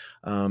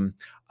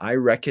 I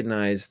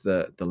recognize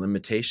the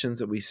limitations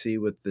that we see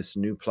with this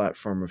new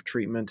platform of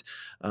treatment,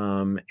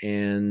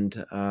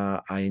 and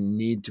I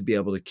need to be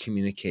able to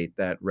communicate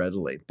that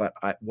readily. But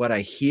what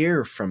I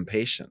hear from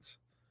patients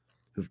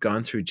who've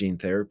gone through gene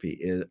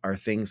therapy are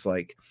things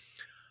like,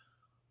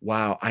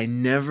 wow, I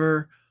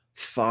never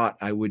thought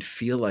I would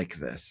feel like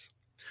this.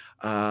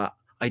 I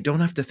don't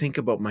have to think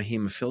about my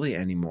hemophilia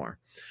anymore.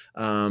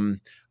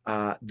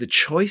 The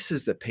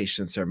choices that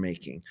patients are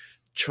making,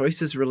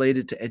 choices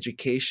related to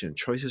education,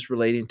 choices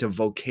relating to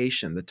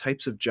vocation, the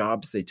types of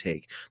jobs they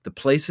take, the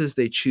places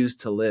they choose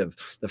to live,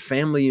 the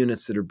family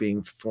units that are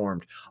being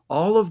formed,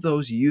 all of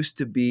those used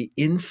to be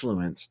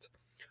influenced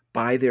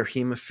by their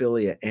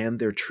hemophilia and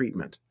their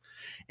treatment.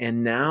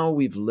 And now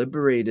we've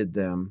liberated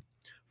them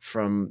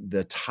from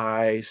the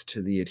ties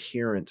to the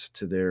adherence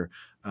to their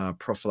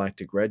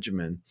prophylactic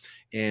regimen,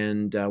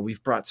 and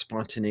we've brought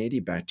spontaneity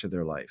back to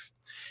their life.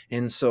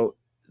 And so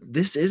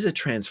this is a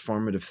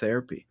transformative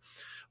therapy.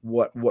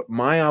 What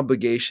my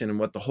obligation and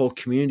what the whole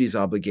community's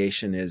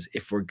obligation is,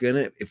 if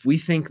we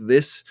think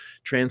this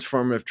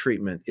transformative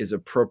treatment is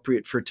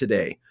appropriate for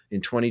today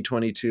in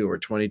 2022 or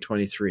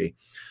 2023,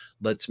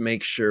 let's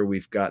make sure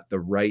we've got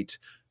the right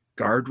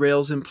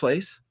guardrails in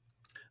place.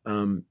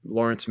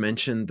 Laurence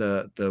mentioned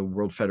the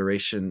World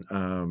Federation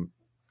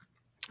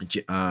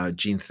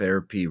gene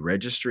therapy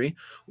registry.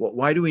 Well,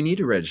 why do we need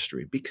a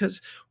registry?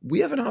 Because we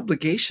have an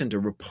obligation to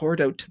report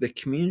out to the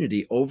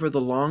community over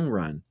the long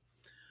run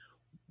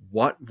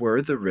what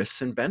were the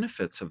risks and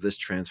benefits of this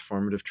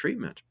transformative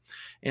treatment.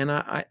 And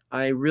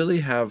I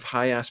really have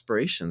high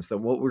aspirations that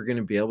what we're going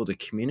to be able to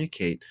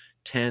communicate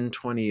 10,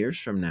 20 years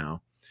from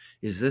now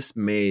is this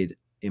made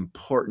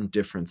important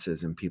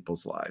differences in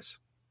people's lives.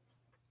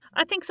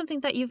 I think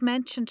something that you've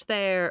mentioned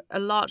there a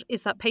lot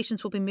is that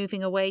patients will be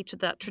moving away to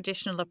that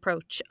traditional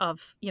approach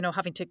of,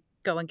 having to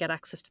go and get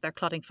access to their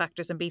clotting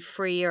factors and be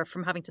freer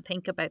from having to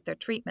think about their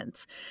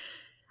treatments.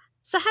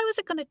 So how is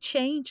it going to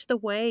change the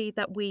way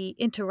that we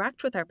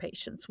interact with our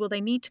patients? Will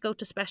they need to go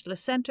to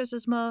specialist centres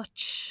as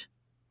much?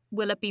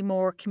 Will it be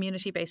more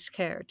community-based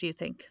care, do you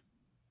think?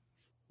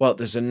 Well,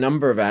 there's a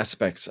number of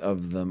aspects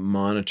of the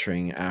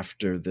monitoring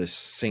after this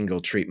single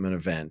treatment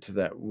event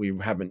that we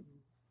haven't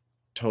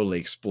totally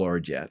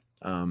explored yet.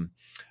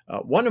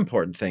 One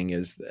important thing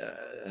is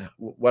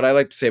what I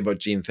like to say about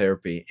gene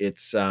therapy.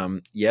 It's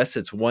yes,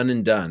 it's one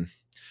and done,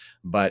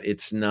 but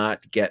it's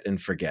not get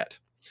and forget.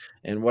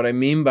 And what I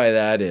mean by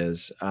that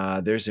is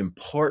there's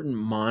important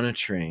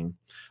monitoring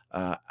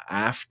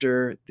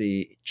after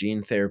the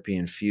gene therapy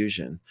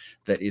infusion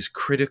that is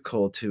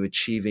critical to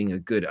achieving a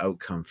good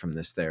outcome from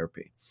this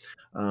therapy.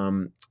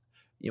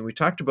 We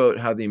talked about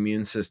how the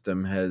immune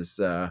system has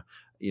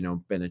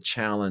been a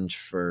challenge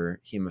for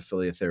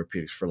hemophilia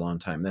therapeutics for a long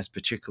time. That's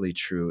particularly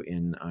true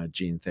in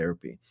gene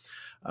therapy.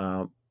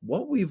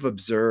 What we've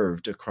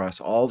observed across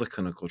all the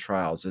clinical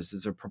trials is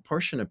there's a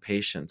proportion of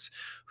patients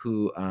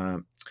who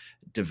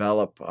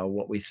develop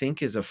what we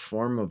think is a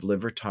form of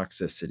liver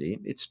toxicity.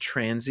 It's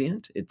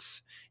transient.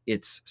 It's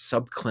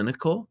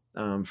subclinical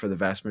for the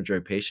vast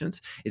majority of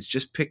patients. It's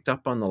just picked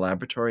up on the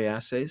laboratory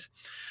assays.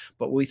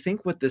 But we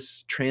think what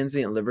this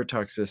transient liver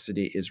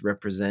toxicity is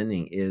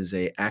representing is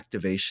an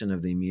activation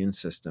of the immune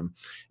system,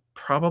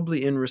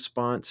 probably in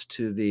response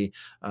to the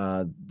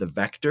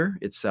vector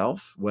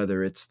itself,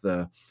 whether it's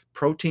the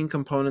protein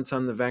components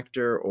on the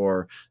vector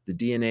or the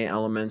DNA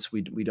elements.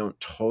 We don't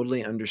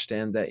totally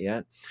understand that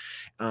yet.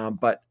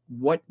 But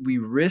what we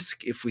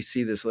risk if we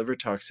see this liver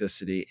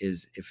toxicity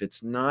is if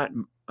it's not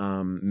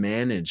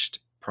managed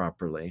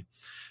properly,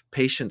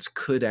 patients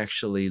could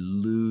actually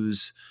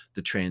lose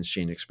the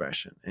transgene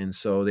expression. And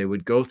so they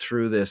would go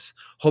through this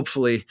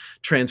hopefully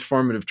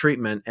transformative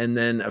treatment, and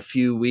then a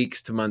few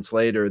weeks to months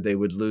later, they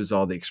would lose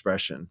all the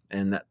expression.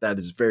 And that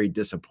is very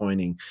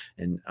disappointing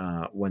and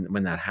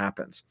when that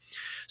happens.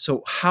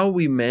 So how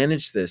we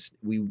manage this,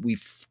 we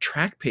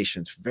track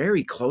patients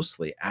very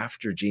closely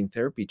after gene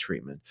therapy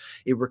treatment.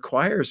 It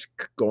requires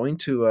going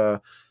to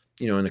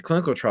in a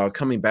clinical trial,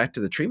 coming back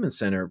to the treatment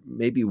center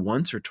maybe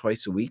once or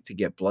twice a week to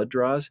get blood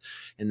draws.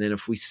 And then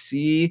if we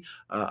see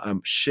a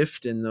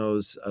shift in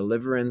those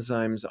liver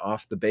enzymes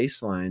off the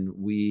baseline,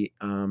 we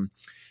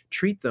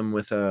treat them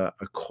with a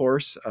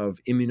course of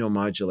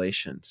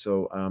immunomodulation.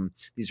 So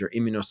these are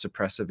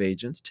immunosuppressive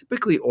agents,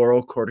 typically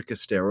oral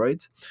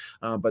corticosteroids,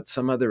 but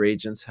some other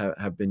agents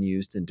have been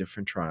used in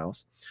different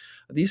trials.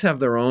 These have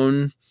their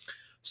own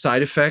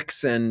side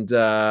effects and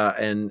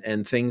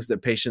things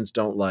that patients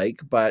don't like,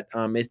 but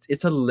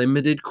it's a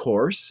limited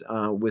course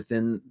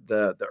within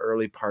the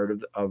early part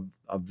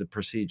of the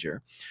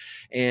procedure.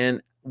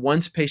 And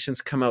once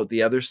patients come out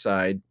the other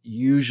side,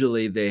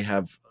 usually they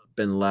have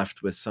been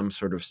left with some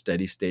sort of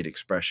steady state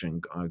expression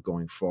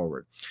going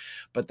forward.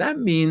 But that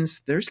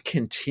means there's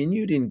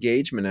continued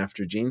engagement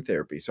after gene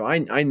therapy. So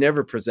I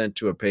never present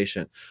to a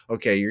patient,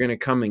 okay, you're going to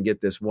come and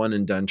get this one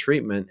and done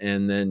treatment,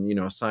 and then,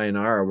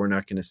 sayonara, we're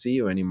not going to see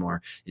you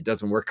anymore. It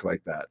doesn't work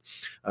like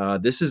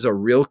that. This is a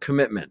real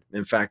commitment.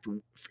 In fact,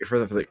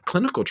 for the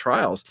clinical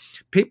trials,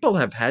 people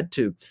have had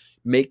to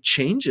make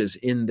changes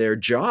in their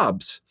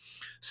jobs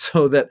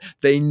so that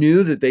they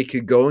knew that they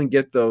could go and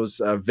get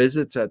those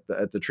visits at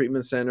the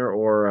treatment center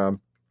or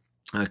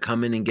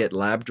come in and get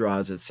lab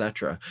draws,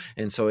 etc.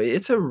 And so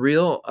it's a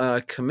real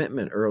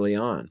commitment early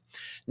on.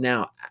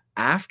 Now,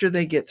 after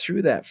they get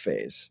through that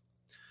phase,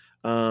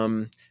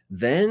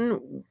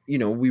 then,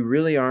 we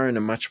really are in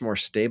a much more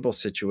stable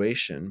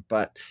situation.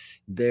 But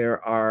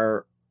there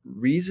are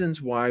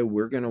reasons why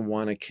we're going to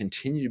want to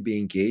continue to be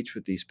engaged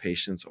with these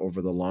patients over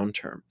the long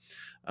term.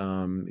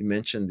 You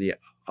mentioned the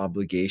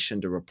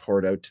obligation to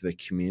report out to the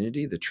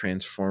community the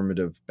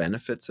transformative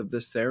benefits of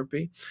this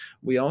therapy.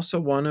 We also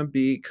want to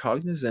be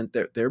cognizant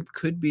that there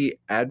could be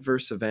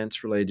adverse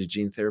events related to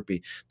gene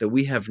therapy that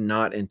we have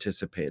not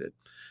anticipated.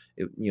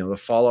 The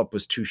follow-up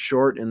was too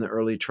short in the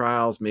early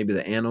trials. Maybe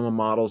the animal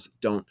models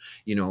don't,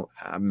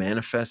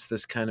 manifest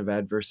this kind of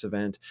adverse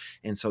event.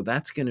 And so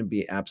that's going to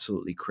be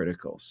absolutely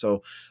critical.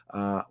 So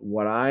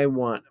what I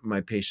want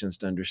my patients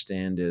to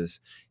understand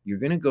is you're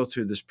going to go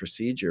through this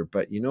procedure,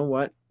 but you know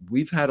what?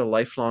 We've had a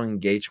lifelong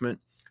engagement,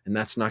 and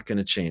that's not going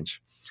to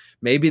change.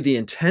 Maybe the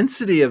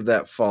intensity of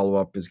that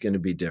follow-up is going to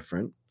be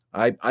different,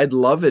 I'd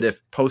love it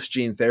if post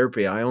gene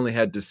therapy, I only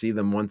had to see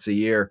them once a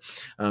year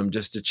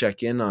just to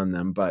check in on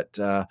them. But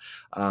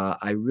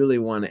I really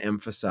want to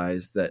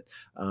emphasize that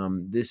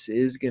this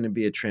is going to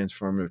be a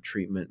transformative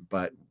treatment,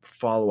 but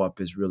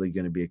follow-up is really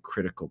going to be a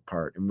critical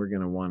part. And we're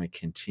going to want to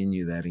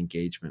continue that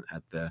engagement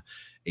at the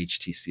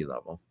HTC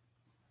level.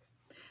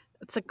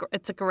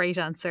 It's a great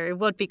answer. It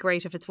would be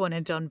great if it's one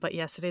and done, but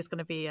yes, it is going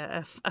to be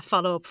a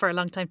follow-up for a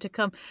long time to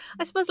come.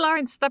 I suppose,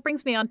 Laurence, that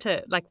brings me on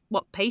to like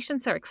what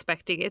patients are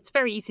expecting. It's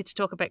very easy to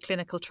talk about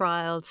clinical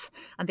trials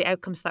and the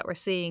outcomes that we're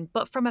seeing,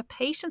 but from a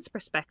patient's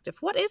perspective,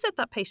 what is it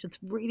that patients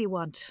really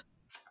want?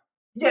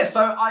 Yeah,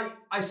 so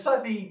I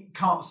certainly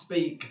can't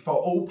speak for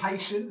all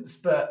patients,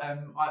 but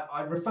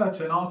I refer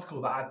to an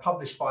article that I had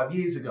published 5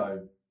 years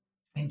ago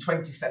in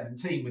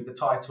 2017 with the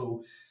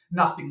title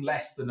Nothing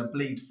Less Than a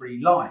Bleed-Free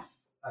Life,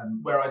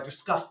 where I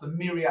discussed the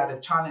myriad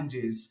of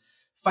challenges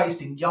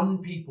facing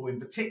young people in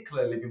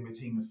particular living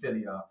with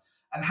haemophilia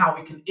and how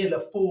we can ill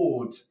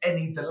afford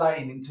any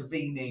delay in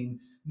intervening,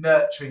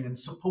 nurturing and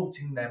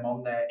supporting them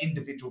on their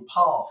individual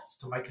paths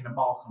to making a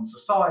mark on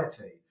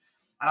society.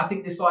 And I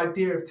think this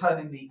idea of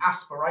turning the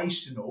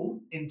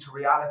aspirational into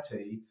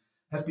reality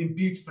has been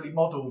beautifully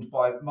modelled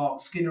by Mark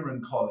Skinner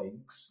and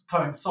colleagues,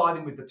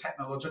 coinciding with the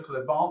technological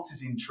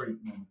advances in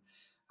treatment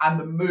and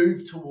the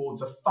move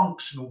towards a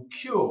functional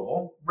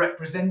cure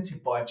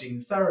represented by gene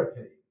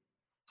therapy.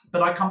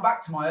 But I come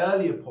back to my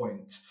earlier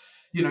point,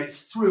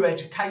 it's through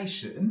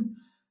education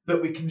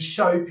that we can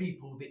show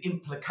people the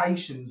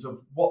implications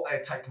of what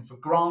they're taken for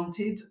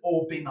granted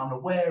or been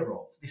unaware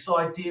of. This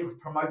idea of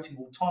promoting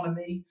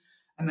autonomy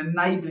and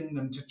enabling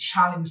them to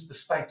challenge the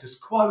status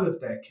quo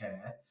of their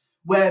care,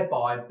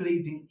 whereby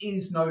bleeding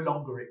is no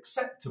longer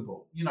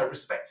acceptable,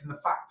 respecting the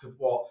fact of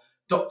what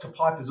Dr.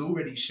 Piper's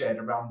already shared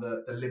around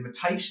the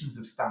limitations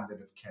of standard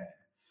of care.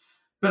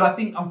 But I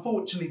think,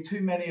 unfortunately,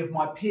 too many of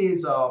my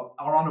peers are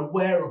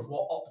unaware of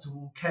what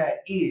optimal care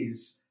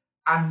is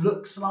and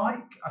looks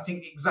like. I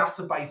think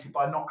exacerbated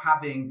by not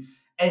having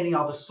any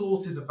other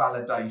sources of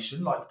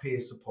validation like peer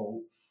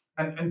support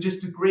and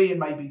just agreeing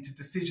maybe to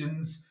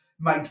decisions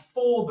made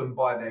for them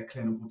by their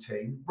clinical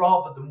team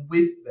rather than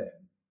with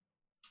them.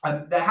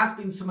 And there has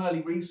been some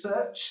early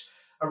research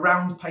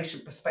around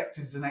patient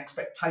perspectives and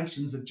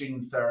expectations of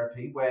gene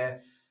therapy,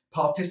 where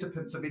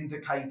participants have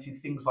indicated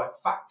things like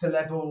factor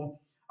level,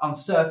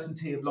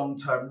 uncertainty of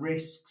long-term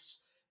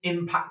risks,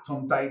 impact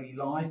on daily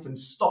life, and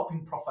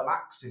stopping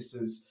prophylaxis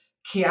as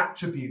key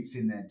attributes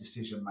in their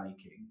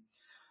decision-making.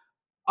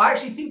 I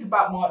actually think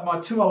about my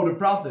two older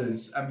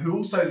brothers who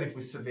also live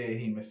with severe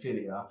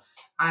haemophilia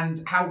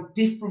and how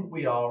different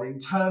we are in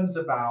terms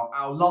of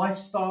our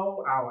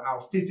lifestyle,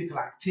 our physical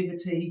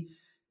activity,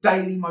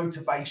 daily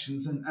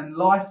motivations and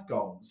life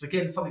goals.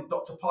 Again, something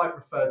Dr. Pipe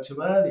referred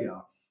to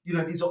earlier.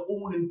 These are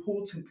all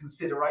important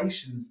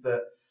considerations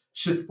that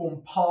should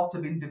form part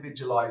of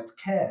individualised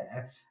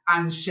care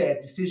and shared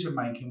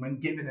decision-making when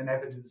given an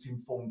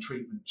evidence-informed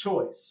treatment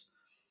choice.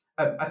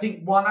 I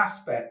think one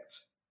aspect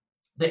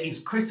that is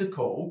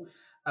critical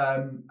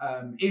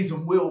is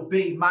and will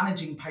be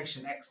managing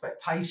patient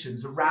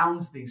expectations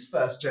around these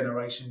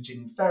first-generation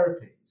gene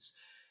therapies.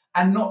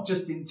 And not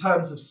just in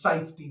terms of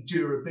safety,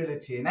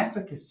 durability and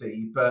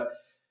efficacy, but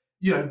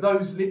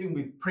those living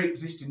with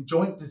pre-existing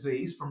joint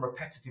disease from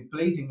repetitive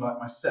bleeding like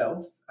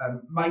myself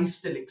may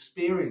still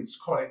experience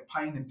chronic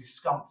pain and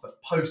discomfort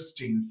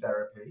post-gene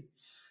therapy.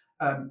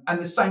 And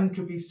the same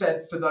could be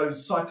said for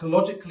those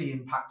psychologically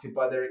impacted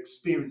by their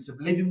experience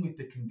of living with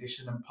the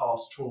condition and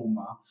past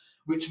trauma,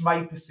 which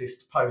may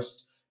persist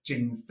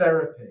post-gene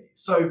therapy.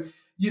 So,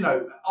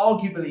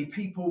 arguably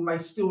people may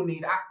still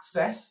need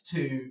access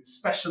to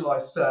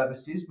specialised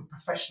services with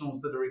professionals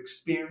that are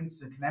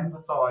experienced and can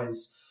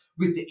empathise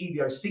with the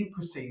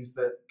idiosyncrasies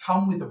that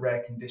come with a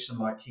rare condition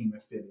like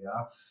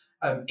haemophilia,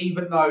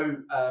 even though,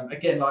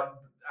 again, like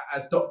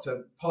as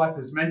Dr.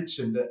 Piper's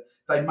mentioned, that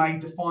they may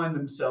define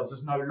themselves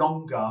as no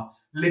longer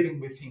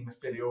living with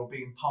haemophilia or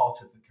being part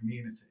of the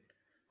community.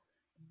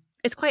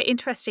 It's quite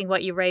interesting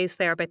what you raised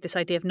there about this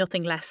idea of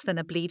nothing less than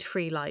a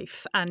bleed-free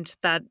life, and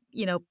that,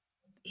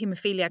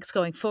 haemophiliacs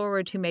going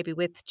forward who may be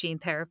with gene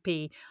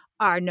therapy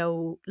are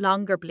no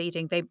longer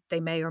bleeding. They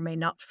may or may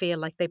not feel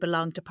like they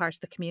belong to part of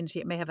the community.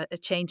 It may have a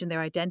change in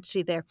their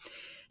identity there.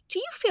 Do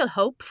you feel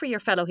hope for your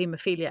fellow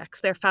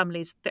haemophiliacs, their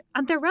families,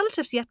 and their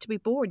relatives yet to be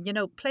born?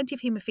 Plenty of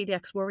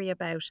haemophiliacs worry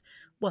about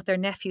what their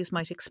nephews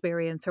might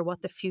experience or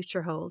what the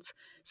future holds.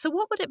 So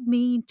what would it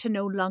mean to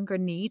no longer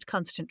need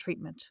constant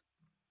treatment?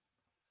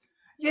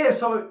 Yeah,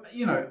 so,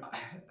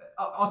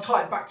 I'll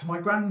tie it back to my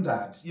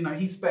granddad.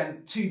 He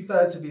spent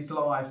 2/3 of his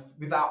life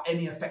without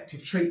any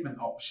effective treatment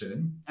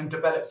option and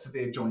developed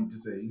severe joint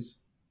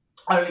disease,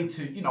 only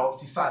to,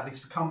 obviously sadly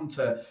succumb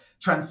to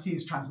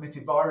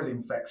transmitted viral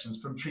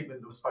infections from treatment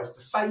that was supposed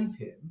to save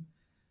him.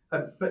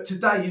 But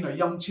today,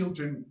 young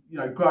children,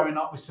 growing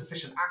up with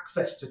sufficient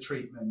access to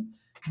treatment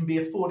can be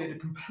afforded a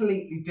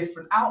completely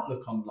different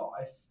outlook on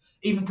life,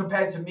 even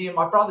compared to me and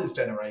my brother's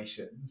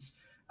generations.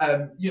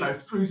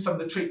 Through some of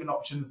the treatment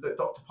options that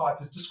Dr.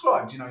 Piper's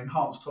described,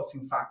 enhanced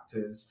clotting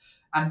factors,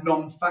 and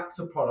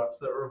non-factor products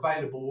that are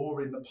available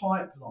or in the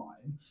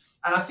pipeline.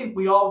 And I think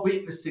we are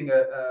witnessing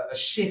a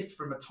shift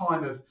from a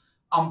time of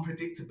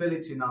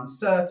unpredictability and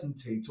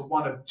uncertainty to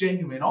one of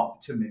genuine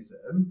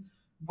optimism,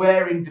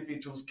 where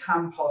individuals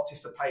can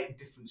participate in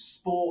different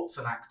sports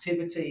and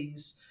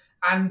activities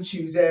and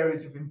choose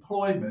areas of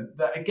employment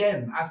that,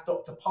 again, as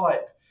Dr.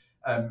 Pipe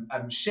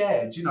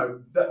shared,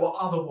 that were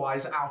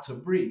otherwise out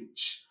of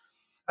reach.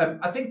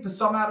 I think for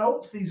some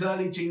adults, these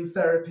early gene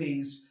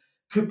therapies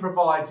could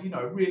provide,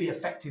 a really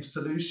effective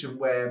solution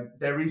where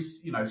there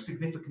is,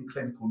 significant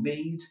clinical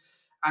need,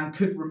 and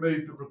could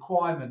remove the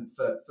requirement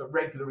for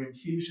regular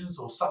infusions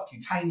or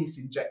subcutaneous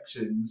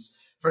injections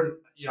for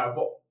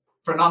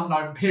an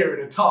unknown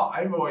period of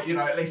time, or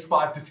at least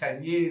 5 to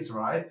 10 years,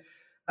 right?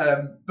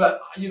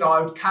 But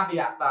I would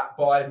caveat that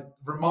by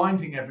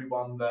reminding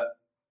everyone that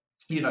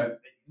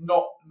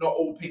not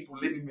all people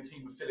living with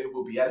haemophilia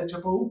will be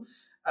eligible.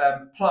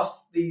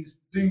 Plus,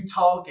 these do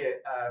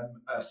target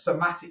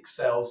somatic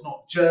cells,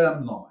 not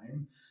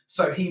germline,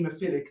 so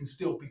haemophilia can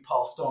still be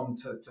passed on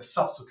to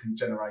subsequent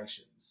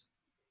generations.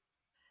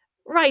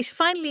 Right,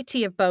 finally to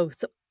you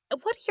both,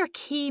 what are your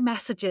key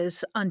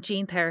messages on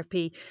gene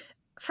therapy?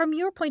 From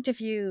your point of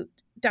view,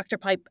 Dr.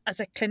 Pipe,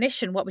 as a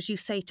clinician, what would you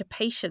say to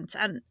patients?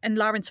 And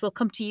Laurence, will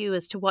come to you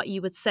as to what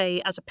you would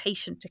say as a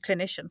patient to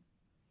clinician.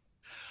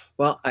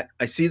 Well,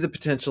 I see the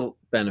potential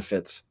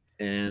benefits,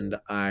 and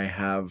I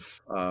have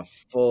a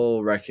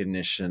full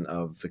recognition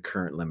of the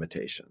current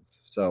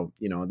limitations. So,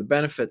 the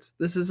benefits,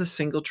 this is a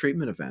single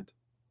treatment event.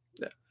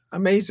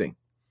 Amazing.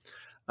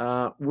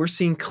 We're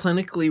seeing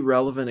clinically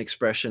relevant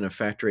expression of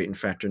factor VIII and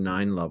factor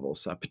IX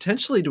levels,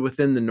 potentially to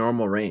within the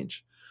normal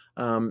range,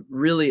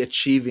 really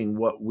achieving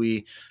what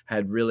we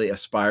had really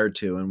aspired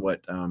to and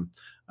what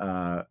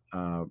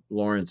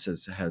Laurence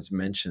has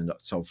mentioned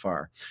so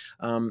far.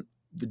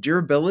 The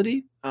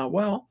durability,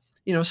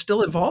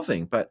 still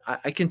evolving, but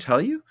I can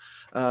tell you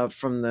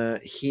from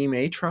the Heme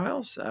A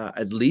trials,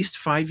 at least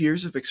 5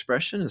 years of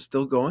expression is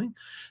still going.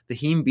 The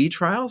Heme B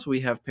trials,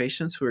 we have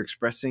patients who are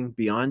expressing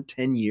beyond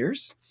 10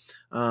 years.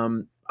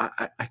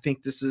 I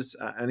think this is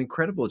an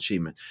incredible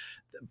achievement.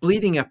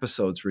 Bleeding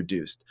episodes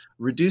reduced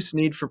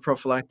need for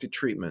prophylactic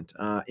treatment,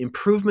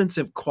 improvements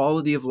of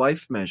quality of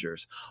life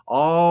measures,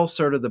 all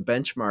sort of the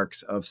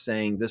benchmarks of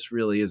saying this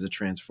really is a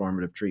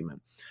transformative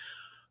treatment.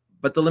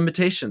 But the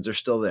limitations are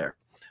still there.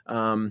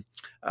 There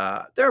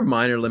are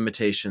minor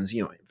limitations,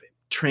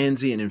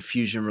 transient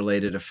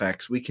infusion-related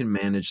effects. We can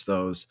manage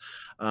those.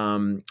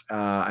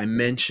 I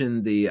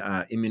mentioned the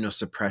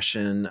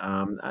immunosuppression.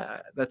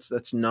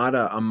 That's not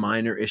a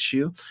minor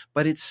issue,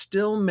 but it's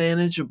still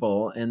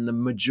manageable, and the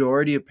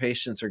majority of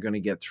patients are going to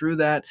get through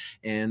that,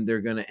 and they're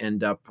going to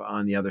end up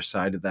on the other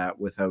side of that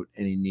without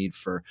any need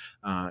for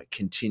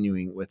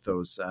continuing with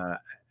those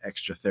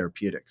extra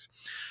therapeutics.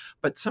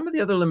 But some of the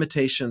other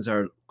limitations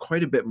are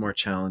quite a bit more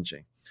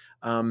challenging.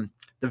 The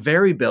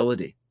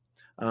variability.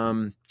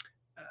 I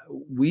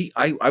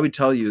would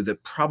tell you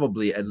that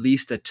probably at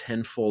least a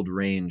 10-fold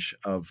range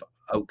of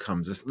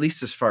outcomes, at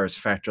least as far as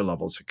factor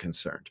levels are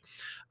concerned.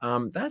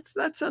 That's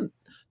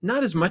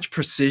not as much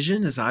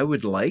precision as I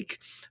would like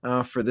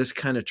for this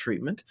kind of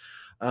treatment.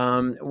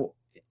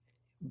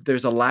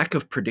 There's a lack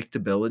of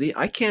predictability.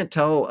 I can't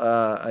tell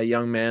a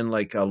young man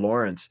like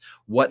Laurence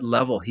what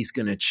level he's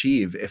going to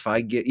achieve if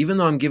even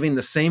though I'm giving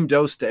the same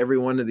dose to every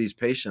one of these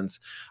patients,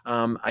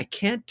 I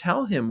can't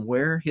tell him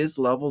where his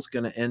level's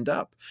going to end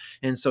up.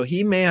 And so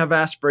he may have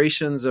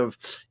aspirations of,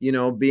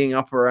 being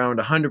up around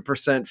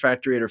 100%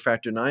 factor VIII or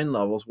factor IX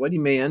levels. What he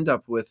may end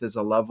up with is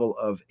a level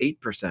of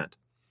 8%.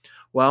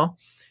 Well,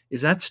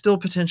 is that still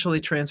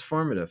potentially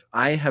transformative?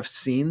 I have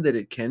seen that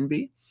it can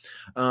be.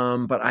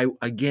 But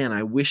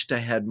I wished I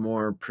had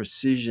more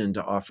precision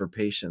to offer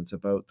patients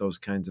about those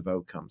kinds of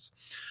outcomes.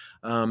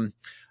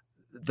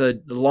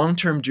 The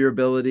long-term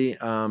durability,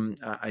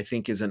 I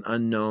think, is an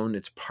unknown.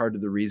 It's part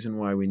of the reason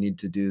why we need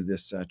to do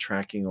this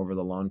tracking over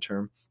the long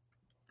term.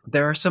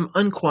 There are some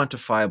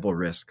unquantifiable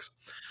risks.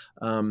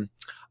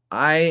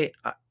 I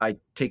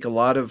take a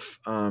lot of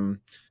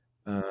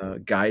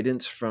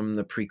guidance from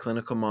the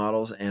preclinical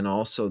models and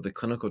also the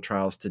clinical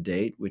trials to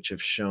date, which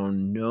have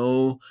shown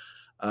no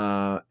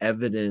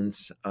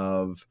evidence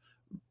of,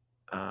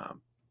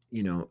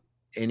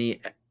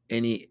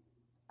 any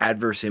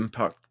adverse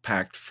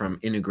impact from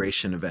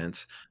integration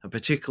events,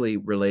 particularly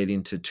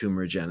relating to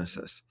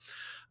tumorigenesis.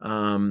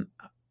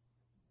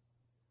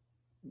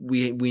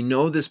 We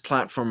know this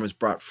platform was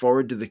brought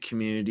forward to the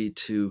community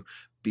to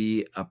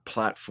be a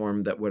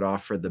platform that would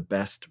offer the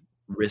best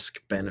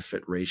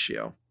risk-benefit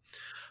ratio.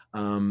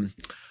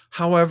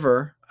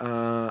 However,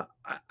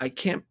 I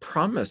can't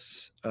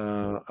promise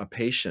a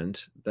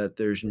patient that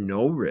there's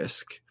no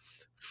risk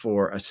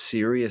for a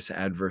serious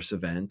adverse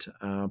event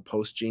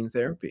post-gene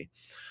therapy.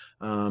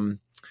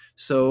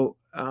 So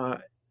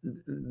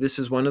this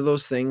is one of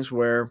those things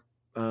where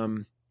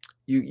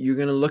you're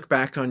going to look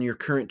back on your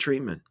current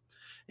treatment.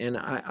 And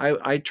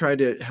I try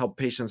to help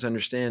patients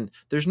understand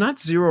there's not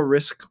zero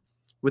risk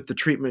with the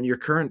treatment you're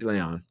currently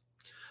on.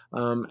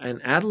 An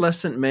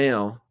adolescent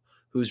male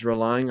who's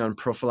relying on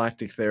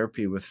prophylactic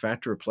therapy with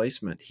factor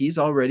replacement, he's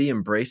already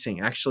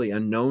embracing actually a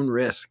known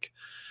risk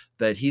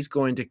that he's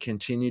going to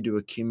continue to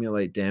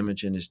accumulate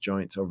damage in his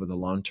joints over the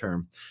long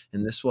term.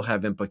 And this will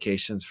have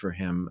implications for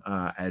him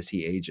as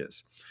he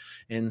ages.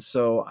 And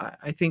so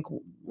I think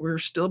we're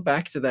still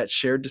back to that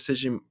shared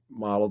decision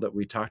model that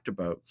we talked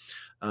about.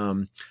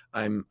 I'm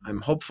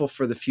hopeful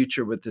for the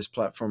future with this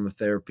platform of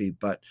therapy,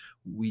 but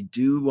we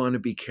do want to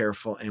be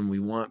careful, and we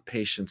want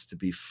patients to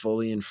be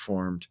fully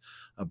informed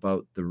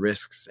about the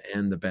risks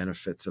and the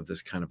benefits of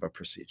this kind of a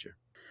procedure.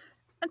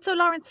 And so,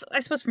 Laurence, I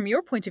suppose from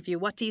your point of view,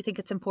 what do you think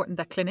it's important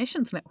that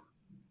clinicians know?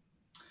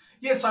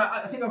 Yes,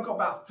 I think I've got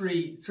about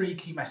three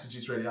key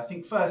messages, really. I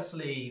think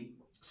firstly,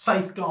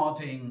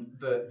 safeguarding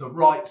the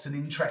rights and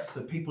interests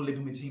of people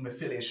living with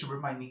haemophilia should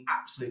remain the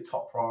absolute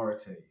top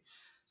priority.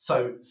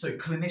 So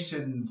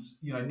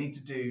clinicians, need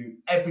to do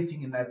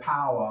everything in their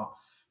power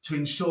to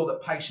ensure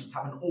that patients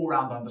have an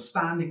all-round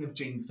understanding of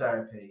gene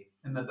therapy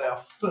and that they are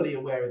fully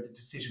aware of the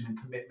decision and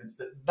commitments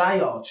that they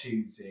are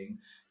choosing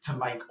to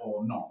make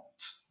or not.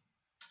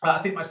 I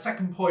think my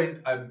second point,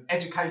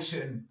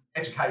 education.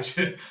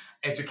 People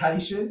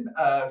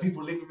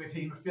living with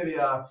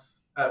haemophilia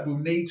will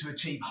need to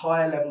achieve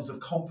higher levels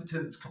of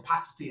competence,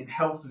 capacity, and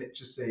health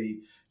literacy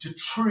to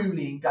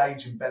truly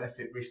engage in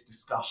benefit-risk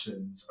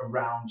discussions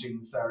around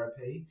gene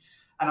therapy.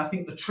 And I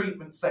think the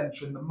treatment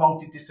centre and the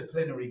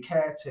multidisciplinary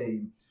care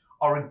team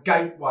are a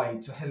gateway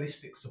to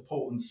holistic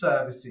support and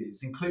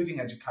services, including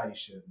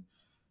education.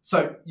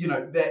 So,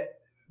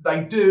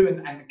 they do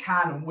and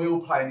can and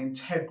will play an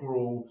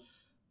integral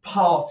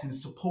part in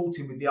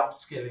supporting with the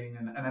upskilling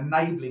and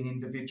enabling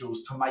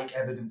individuals to make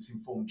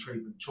evidence-informed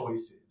treatment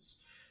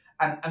choices.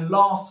 And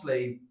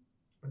lastly,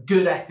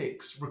 good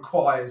ethics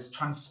requires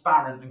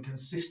transparent and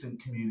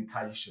consistent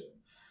communication.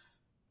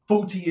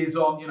 40 years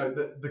on,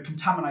 the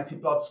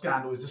contaminated blood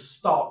scandal is a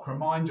stark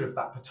reminder of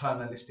that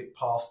paternalistic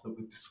past that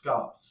we've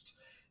discussed.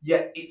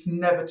 Yet it's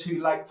never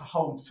too late to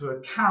hold to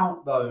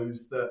account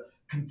those that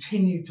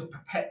continue to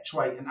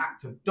perpetuate an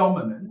act of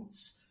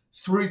dominance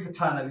through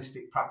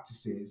paternalistic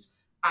practices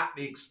at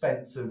the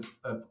expense of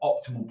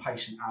optimal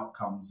patient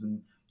outcomes.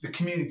 And the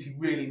community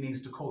really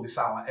needs to call this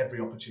out at every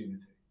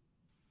opportunity.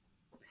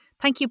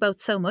 Thank you both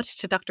so much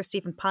to Dr.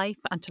 Stephen Pipe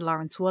and to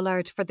Laurence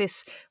Woollard for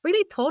this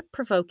really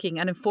thought-provoking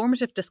and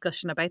informative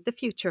discussion about the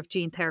future of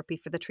gene therapy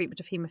for the treatment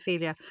of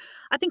haemophilia.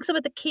 I think some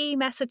of the key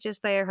messages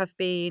there have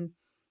been,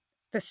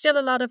 there's still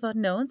a lot of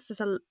unknowns.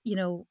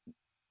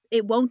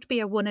 It won't be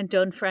a one and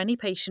done for any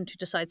patient who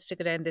decides to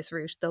go down this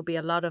route. There'll be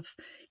a lot of,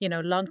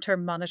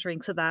 long-term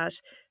monitoring so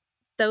that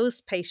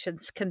those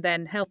patients can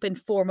then help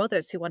inform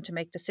others who want to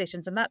make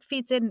decisions. And that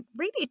feeds in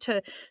really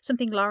to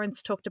something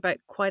Laurence talked about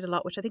quite a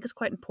lot, which I think is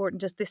quite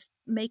important, is this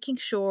making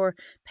sure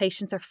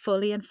patients are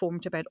fully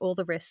informed about all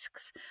the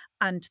risks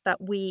and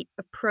that we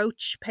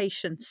approach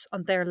patients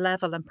on their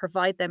level and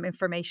provide them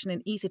information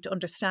in easy to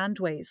understand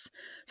ways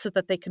so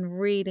that they can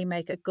really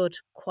make a good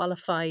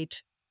qualified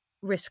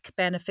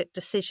risk-benefit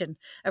decision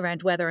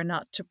around whether or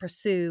not to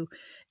pursue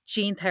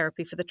gene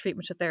therapy for the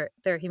treatment of their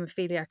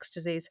haemophiliac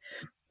disease.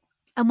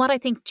 And what I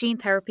think gene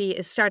therapy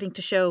is starting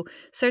to show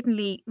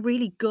certainly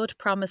really good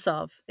promise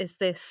of is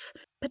this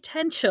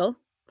potential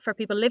for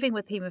people living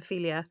with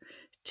haemophilia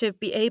to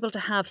be able to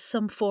have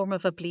some form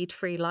of a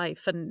bleed-free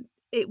life. And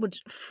it would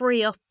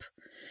free up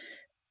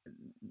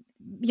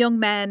young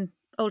men,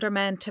 older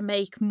men to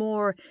make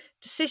more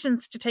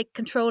decisions to take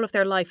control of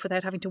their life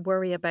without having to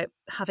worry about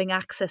having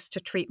access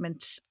to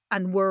treatment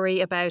and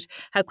worry about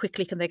how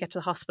quickly can they get to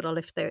the hospital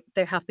if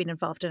they have been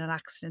involved in an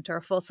accident or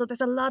a fall. So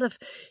there's a lot of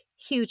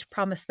huge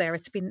promise there.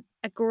 It's been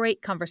a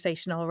great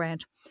conversation all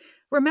around.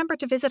 Remember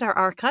to visit our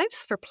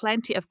archives for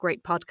plenty of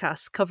great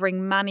podcasts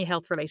covering many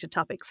health-related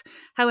topics.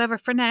 However,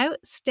 for now,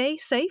 stay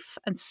safe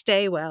and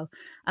stay well.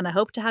 And I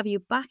hope to have you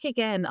back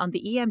again on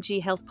the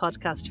EMG Health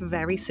Podcast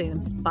very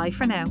soon. Bye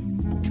for now.